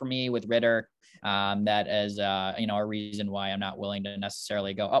sticks out for me with Ridder. That is, you know, a reason why I'm not willing to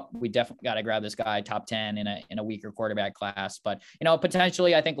necessarily go, oh, we definitely got to grab this guy top 10 in a weaker quarterback class. But, you know,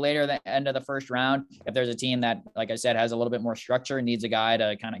 potentially I think later the end of the first round, if there's a team that, like I said, has a little bit more structure, needs a guy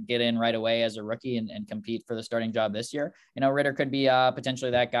to kind of get in right away as a rookie and compete for the starting job this year, you know, Ridder could be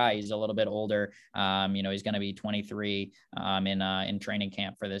potentially that guy. He's a little bit older. You know, he's going to be 23 in training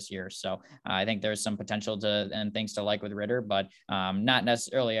camp for this year. So I think there's some potential and things to like with Ridder, but not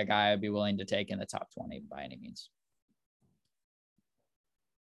necessarily a guy I'd be willing to take in the top 20 by any means.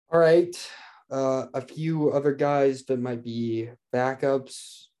 All right. A few other guys that might be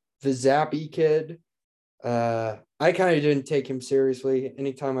backups. The Zappy kid. I kind of didn't take him seriously.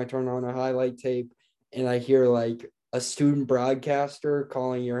 Anytime I turn on a highlight tape and I hear like a student broadcaster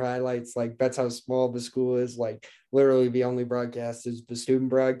calling your highlights, like that's how small the school is. Like literally the only broadcast is the student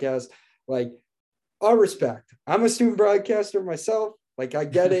broadcast. Like, all respect. I'm a student broadcaster myself. Like I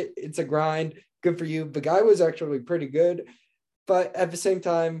get it. It's a grind. Good for you. The guy was actually pretty good. But at the same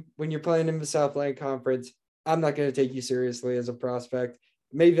time, when you're playing in the Southland Conference, I'm not going to take you seriously as a prospect.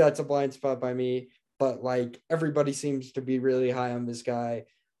 Maybe that's a blind spot by me, but like everybody seems to be really high on this guy,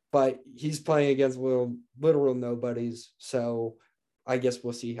 but he's playing against literal nobodies. So I guess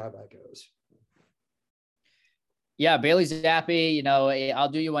we'll see how that goes. Yeah, Bailey Zappi, you know, I'll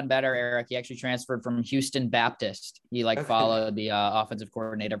do you one better, Eric. He actually transferred from Houston Baptist. He followed the offensive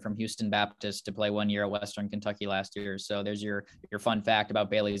coordinator from Houston Baptist to play 1 year at Western Kentucky last year. So there's your fun fact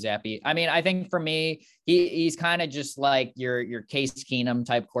about Bailey Zappi. I mean, I think for me, he's kind of just like your Case Keenum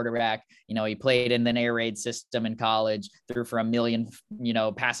type quarterback. You know, he played in the air raid system in college, threw for 1 million, you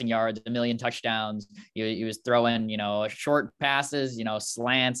know, passing yards, 1 million touchdowns. He was throwing, you know, short passes, you know,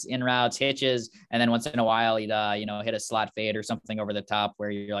 slants, in routes, hitches, and then once in a while he'd, you know, hit a slot fade or something over the top where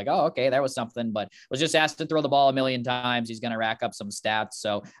you're like, oh, okay, that was something, but was just asked to throw the ball a million times. He's going to rack up some stats.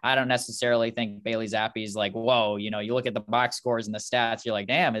 So I don't necessarily think Bailey Zappe's like, whoa, you look at the box scores and the stats, you're like,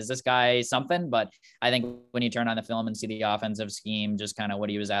 damn, is this guy something? But I think when you turn on the film and see the offensive scheme, just kind of what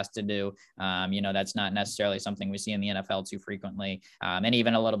he was asked to do, that's not necessarily something we see in the NFL too frequently. And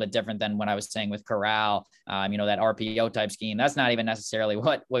even a little bit different than what I was saying with Corral, that RPO type scheme. That's not even necessarily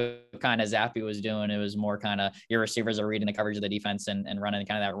what kind of Zappe was doing. It was more kind of your receivers are reading the coverage of the defense and running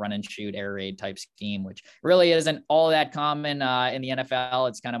kind of that run and shoot air raid type scheme, which really isn't all that common in the NFL.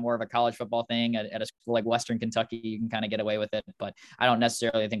 It's kind of more of a college football thing at a school like Western Kentucky. You can kind of get away with it, but I don't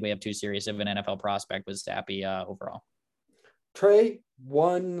necessarily think we have too serious of an NFL prospect with Zappe overall. Trey,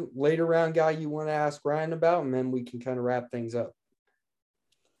 one later round guy you want to ask Ryan about, and then we can kind of wrap things up.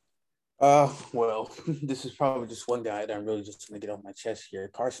 Well, this is probably just one guy that I'm really just going to get off my chest here.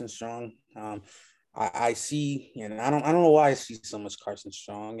 Carson Strong. I see, and I don't know why I see so much Carson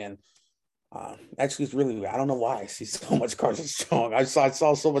Strong, and actually it's really weird. I don't know why I see so much Carson Strong. I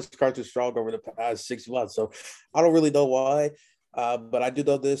saw so much Carson Strong over the past 6 months, so I don't really know why. But I do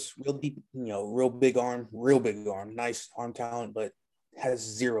know this real deep, real big arm, nice arm talent, but has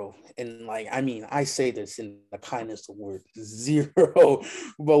zero. And I say this in the kindness of words, zero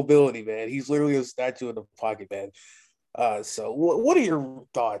mobility, man. He's literally a statue in the pocket, man. So what are your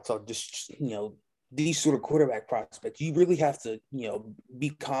thoughts on just, these sort of quarterback prospects? You really have to, be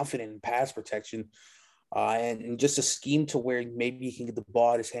confident in pass protection and just a scheme to where maybe he can get the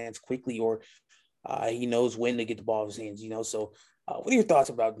ball out of his hands quickly, or he knows when to get the ball out of his hands, So what are your thoughts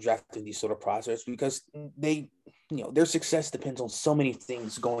about drafting these sort of prospects? Because they, their success depends on so many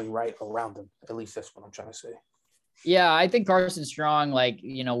things going right around them. At least that's what I'm trying to say. Yeah, I think Carson Strong,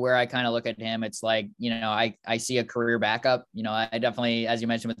 where I kind of look at him, it's like, I see a career backup. I definitely, as you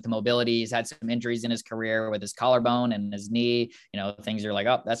mentioned with the mobility, he's had some injuries in his career with his collarbone and his knee. Things are like,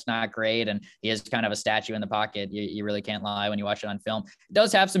 oh, that's not great. And he is kind of a statue in the pocket. You really can't lie when you watch it on film. He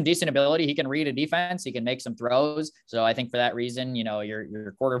does have some decent ability. He can read a defense. He can make some throws. So I think for that reason,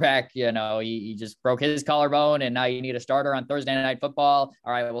 your quarterback, he just broke his collarbone and now you need a starter on Thursday Night Football.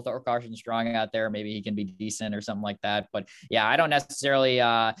 All right, we'll throw Carson Strong out there. Maybe he can be decent or something like that. But yeah, I don't necessarily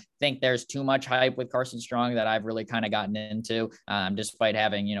think there's too much hype with Carson Strong that I've really kind of gotten into, despite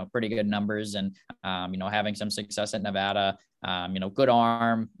having, pretty good numbers and, having some success at Nevada. Good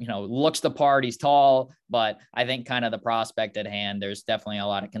arm, looks the part, he's tall, but I think kind of the prospect at hand, there's definitely a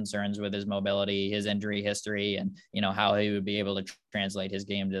lot of concerns with his mobility, his injury history, and, how he would be able to translate his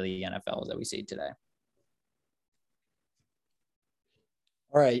game to the NFL that we see today.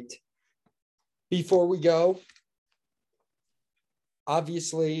 All right. Before we go,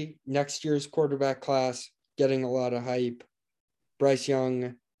 obviously next year's quarterback class getting a lot of hype. Bryce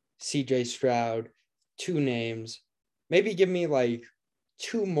Young, CJ Stroud, 2 names. Maybe give me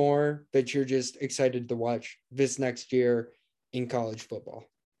 2 more that you're just excited to watch this next year in college football.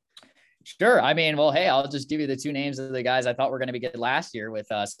 Sure. I mean, well, hey, I'll just give you the 2 names of the guys I thought were going to be good last year with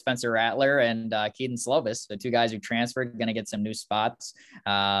Spencer Rattler and Kedon Slovis, the 2 guys who transferred, going to get some new spots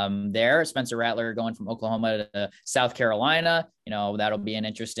there. Spencer Rattler going from Oklahoma to South Carolina. That'll be an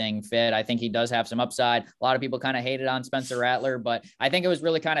interesting fit. I think he does have some upside. A lot of people kind of hated on Spencer Rattler, but I think it was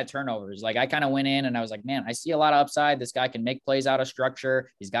really kind of turnovers. I kind of went in and I was like, man, I see a lot of upside. This guy can make plays out of structure.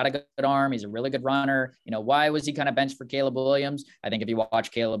 He's got a good arm. He's a really good runner. Why was he kind of benched for Caleb Williams? I think if you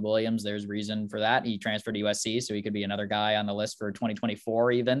watch Caleb Williams, there's reason for that. He transferred to USC, so he could be another guy on the list for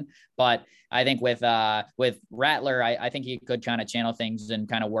 2024 even. But I think with Rattler, I think he could kind of channel things and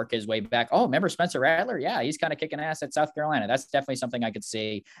kind of work his way back. Oh, remember Spencer Rattler? Yeah, he's kind of kicking ass at South Carolina. That's definitely something I could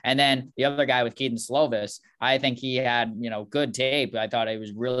see. And then the other guy with Kedon Slovis, I think he had, good tape. I thought he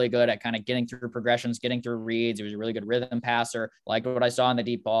was really good at kind of getting through progressions, getting through reads. He was a really good rhythm passer. Liked what I saw in the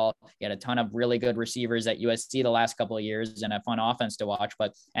deep ball. He had a ton of really good receivers at USC the last couple of years and a fun offense to watch,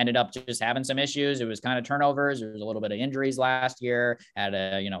 but ended up just having some issues. It was kind of turnovers. There was a little bit of injuries last year, had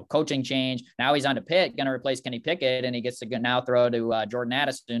a, coaching change. Now he's on to Pitt, going to replace Kenny Pickett, and he gets to now throw to Jordan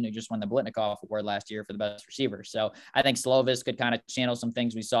Addison, who just won the Blitnikoff Award last year for the best receiver. So I think Slovis could kind of channel some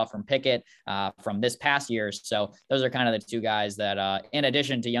things we saw from Pickett from this past year. So those are kind of the 2 guys that, in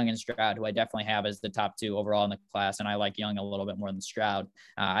addition to Young and Stroud, who I definitely have as the top 2 overall in the class, and I like Young a little bit more than Stroud.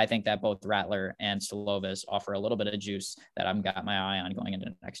 I think that both Rattler and Slovis offer a little bit of juice that I've got my eye on going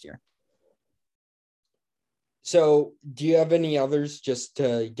into next year. So do you have any others just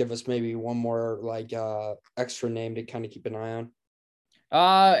to give us maybe one more extra name to kind of keep an eye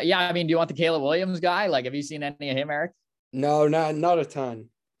on? Yeah. I mean, do you want the Caleb Williams guy? Have you seen any of him, Eric? No, not a ton.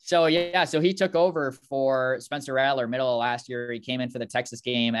 So he took over for Spencer Rattler middle of last year. He came in for the Texas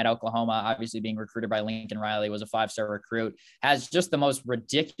game at Oklahoma, obviously being recruited by Lincoln Riley, was a 5-star recruit, has just the most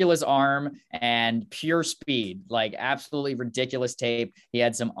ridiculous arm and pure speed, like absolutely ridiculous tape. He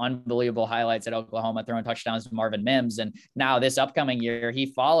had some unbelievable highlights at Oklahoma, throwing touchdowns to Marvin Mims. And now this upcoming year, he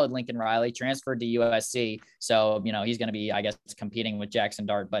followed Lincoln Riley, transferred to USC. So, he's going to be, I guess, competing with Jackson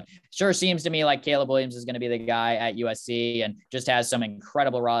Dart, but sure seems to me like Caleb Williams is going to be the guy at USC and just has some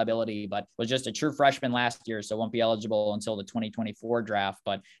incredible raw ability, but was just a true freshman last year, so won't be eligible until the 2024 draft.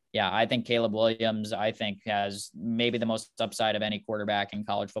 But yeah, I think Caleb Williams, has maybe the most upside of any quarterback in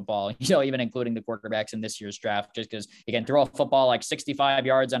college football, even including the quarterbacks in this year's draft, just because he can throw a football like 65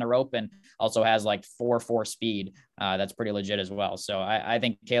 yards on a rope and also has like 4.4 speed. That's pretty legit as well. So I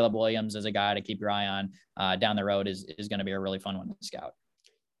think Caleb Williams is a guy to keep your eye on down the road is going to be a really fun one to scout.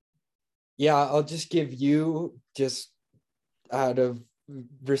 Yeah, I'll just give you, just out of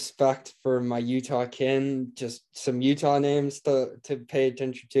respect for my Utah kin, just some Utah names to pay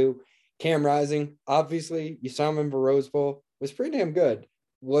attention to. Cam Rising, obviously, you saw him in the Rose Bowl, was pretty damn good.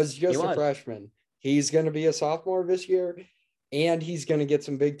 Was just a freshman. He's going to be a sophomore this year, and he's going to get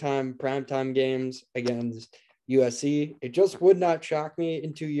some big time primetime games against USC. It just would not shock me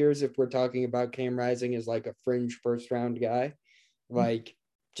in 2 years if we're talking about Cam Rising as like a fringe first round guy. Like,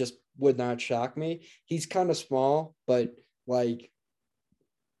 just would not shock me. He's kind of small, but like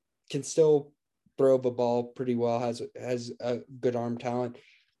can still throw the ball pretty well, has a good arm talent.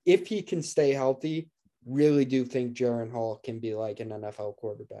 If he can stay healthy, really do think Jaren Hall can be like an NFL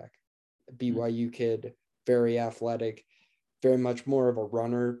quarterback. BYU kid, very athletic, very much more of a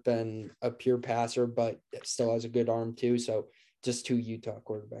runner than a pure passer, but still has a good arm too. So just 2 Utah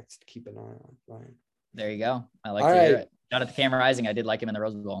quarterbacks to keep an eye on, Ryan. There you go. I like to hear it. Shout out to Cam Rising. I did like him in the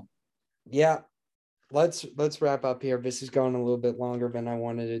Rose Bowl. Yeah. Let's wrap up here. This has gone a little bit longer than I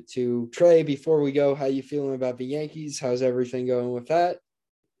wanted it to. Trey, before we go, how you feeling about the Yankees? How's everything going with that?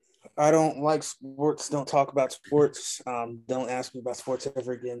 I don't like sports. Don't talk about sports. Don't ask me about sports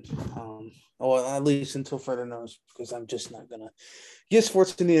ever again. Or at least until further notice, because I'm just not gonna give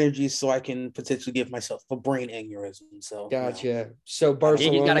sports any energy, so I can potentially give myself a brain aneurysm. So gotcha. So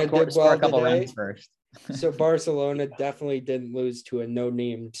Barcelona did well today. First. So Barcelona definitely didn't lose to a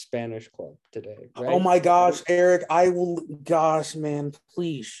no-name Spanish club today, right? Oh my gosh, Eric, man,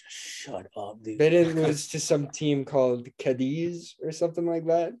 please shut up, dude. They didn't lose to some team called Cadiz or something like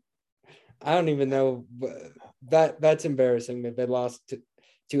that. I don't even know. That's embarrassing that they lost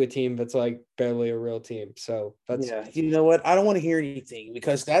to a team that's like barely a real team. So that's, yeah, you know what? I don't want to hear anything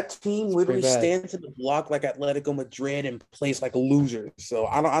because that team literally stands in the block like Atletico Madrid and plays like a loser. So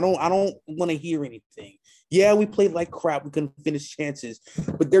I don't want to hear anything. Yeah, we played like crap. We couldn't finish chances,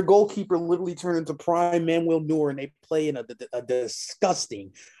 but their goalkeeper literally turned into prime Manuel Neuer, and they play in a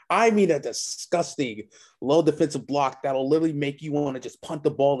disgusting low defensive block that'll literally make you want to just punt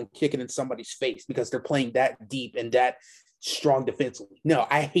the ball and kick it in somebody's face because they're playing that deep and that strong defensively. No,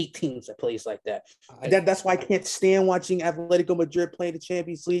 I hate teams that plays like that. That's why I can't stand watching Atletico Madrid play the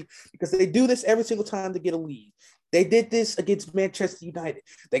Champions League, because they do this every single time to get a lead. They did this against Manchester United.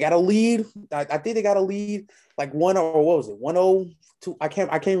 They got a lead. I think they got a lead like 1-0, or what was it? 1-0 to I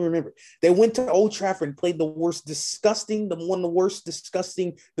can't remember. They went to Old Trafford and played one of the worst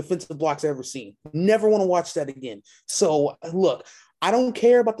disgusting defensive blocks I've ever seen. Never want to watch that again. So look, I don't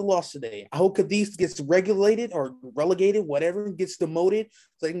care about the loss today. I hope Cadiz gets relegated, whatever, gets demoted,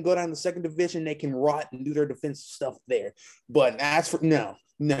 so they can go down to the second division. They can rot and do their defensive stuff there. But as for no.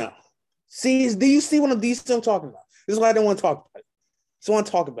 See, do you see what I'm talking about? This is why I don't want to talk about it. So I want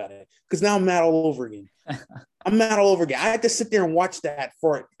to talk about it because now I'm mad all over again. I had to sit there and watch that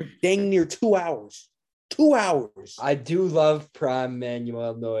for dang near 2 hours. 2 hours. I do love prime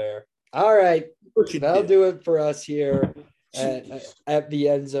Manuel Neuer. All right, that'll do it for us here at the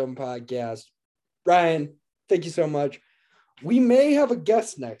End Zone Podcast. Ryan, thank you so much. We may have a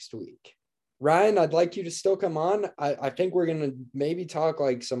guest next week. Ryan, I'd like you to still come on. I think we're going to maybe talk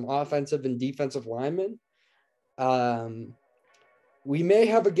like some offensive and defensive linemen. We may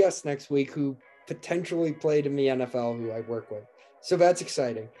have a guest next week who potentially played in the NFL who I work with. So that's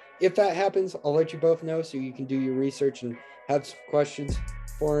exciting. If that happens, I'll let you both know so you can do your research and have some questions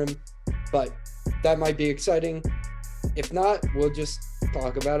for him. But that might be exciting. If not, we'll just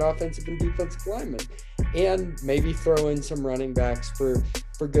talk about offensive and defensive linemen and maybe throw in some running backs for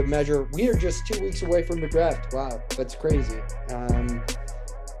good measure. We are just 2 weeks away from the draft. Wow, that's crazy.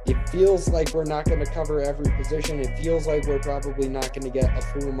 It feels like we're not going to cover every position. It feels like we're probably not going to get a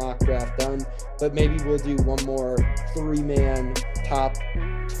full mock draft done, but maybe we'll do one more 3-man top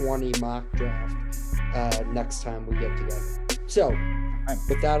 20 mock draft next time we get together. So right.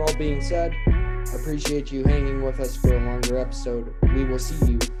 With that all being said, I appreciate you hanging with us for a longer episode. We will see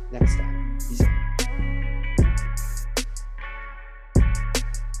you next time. Peace out.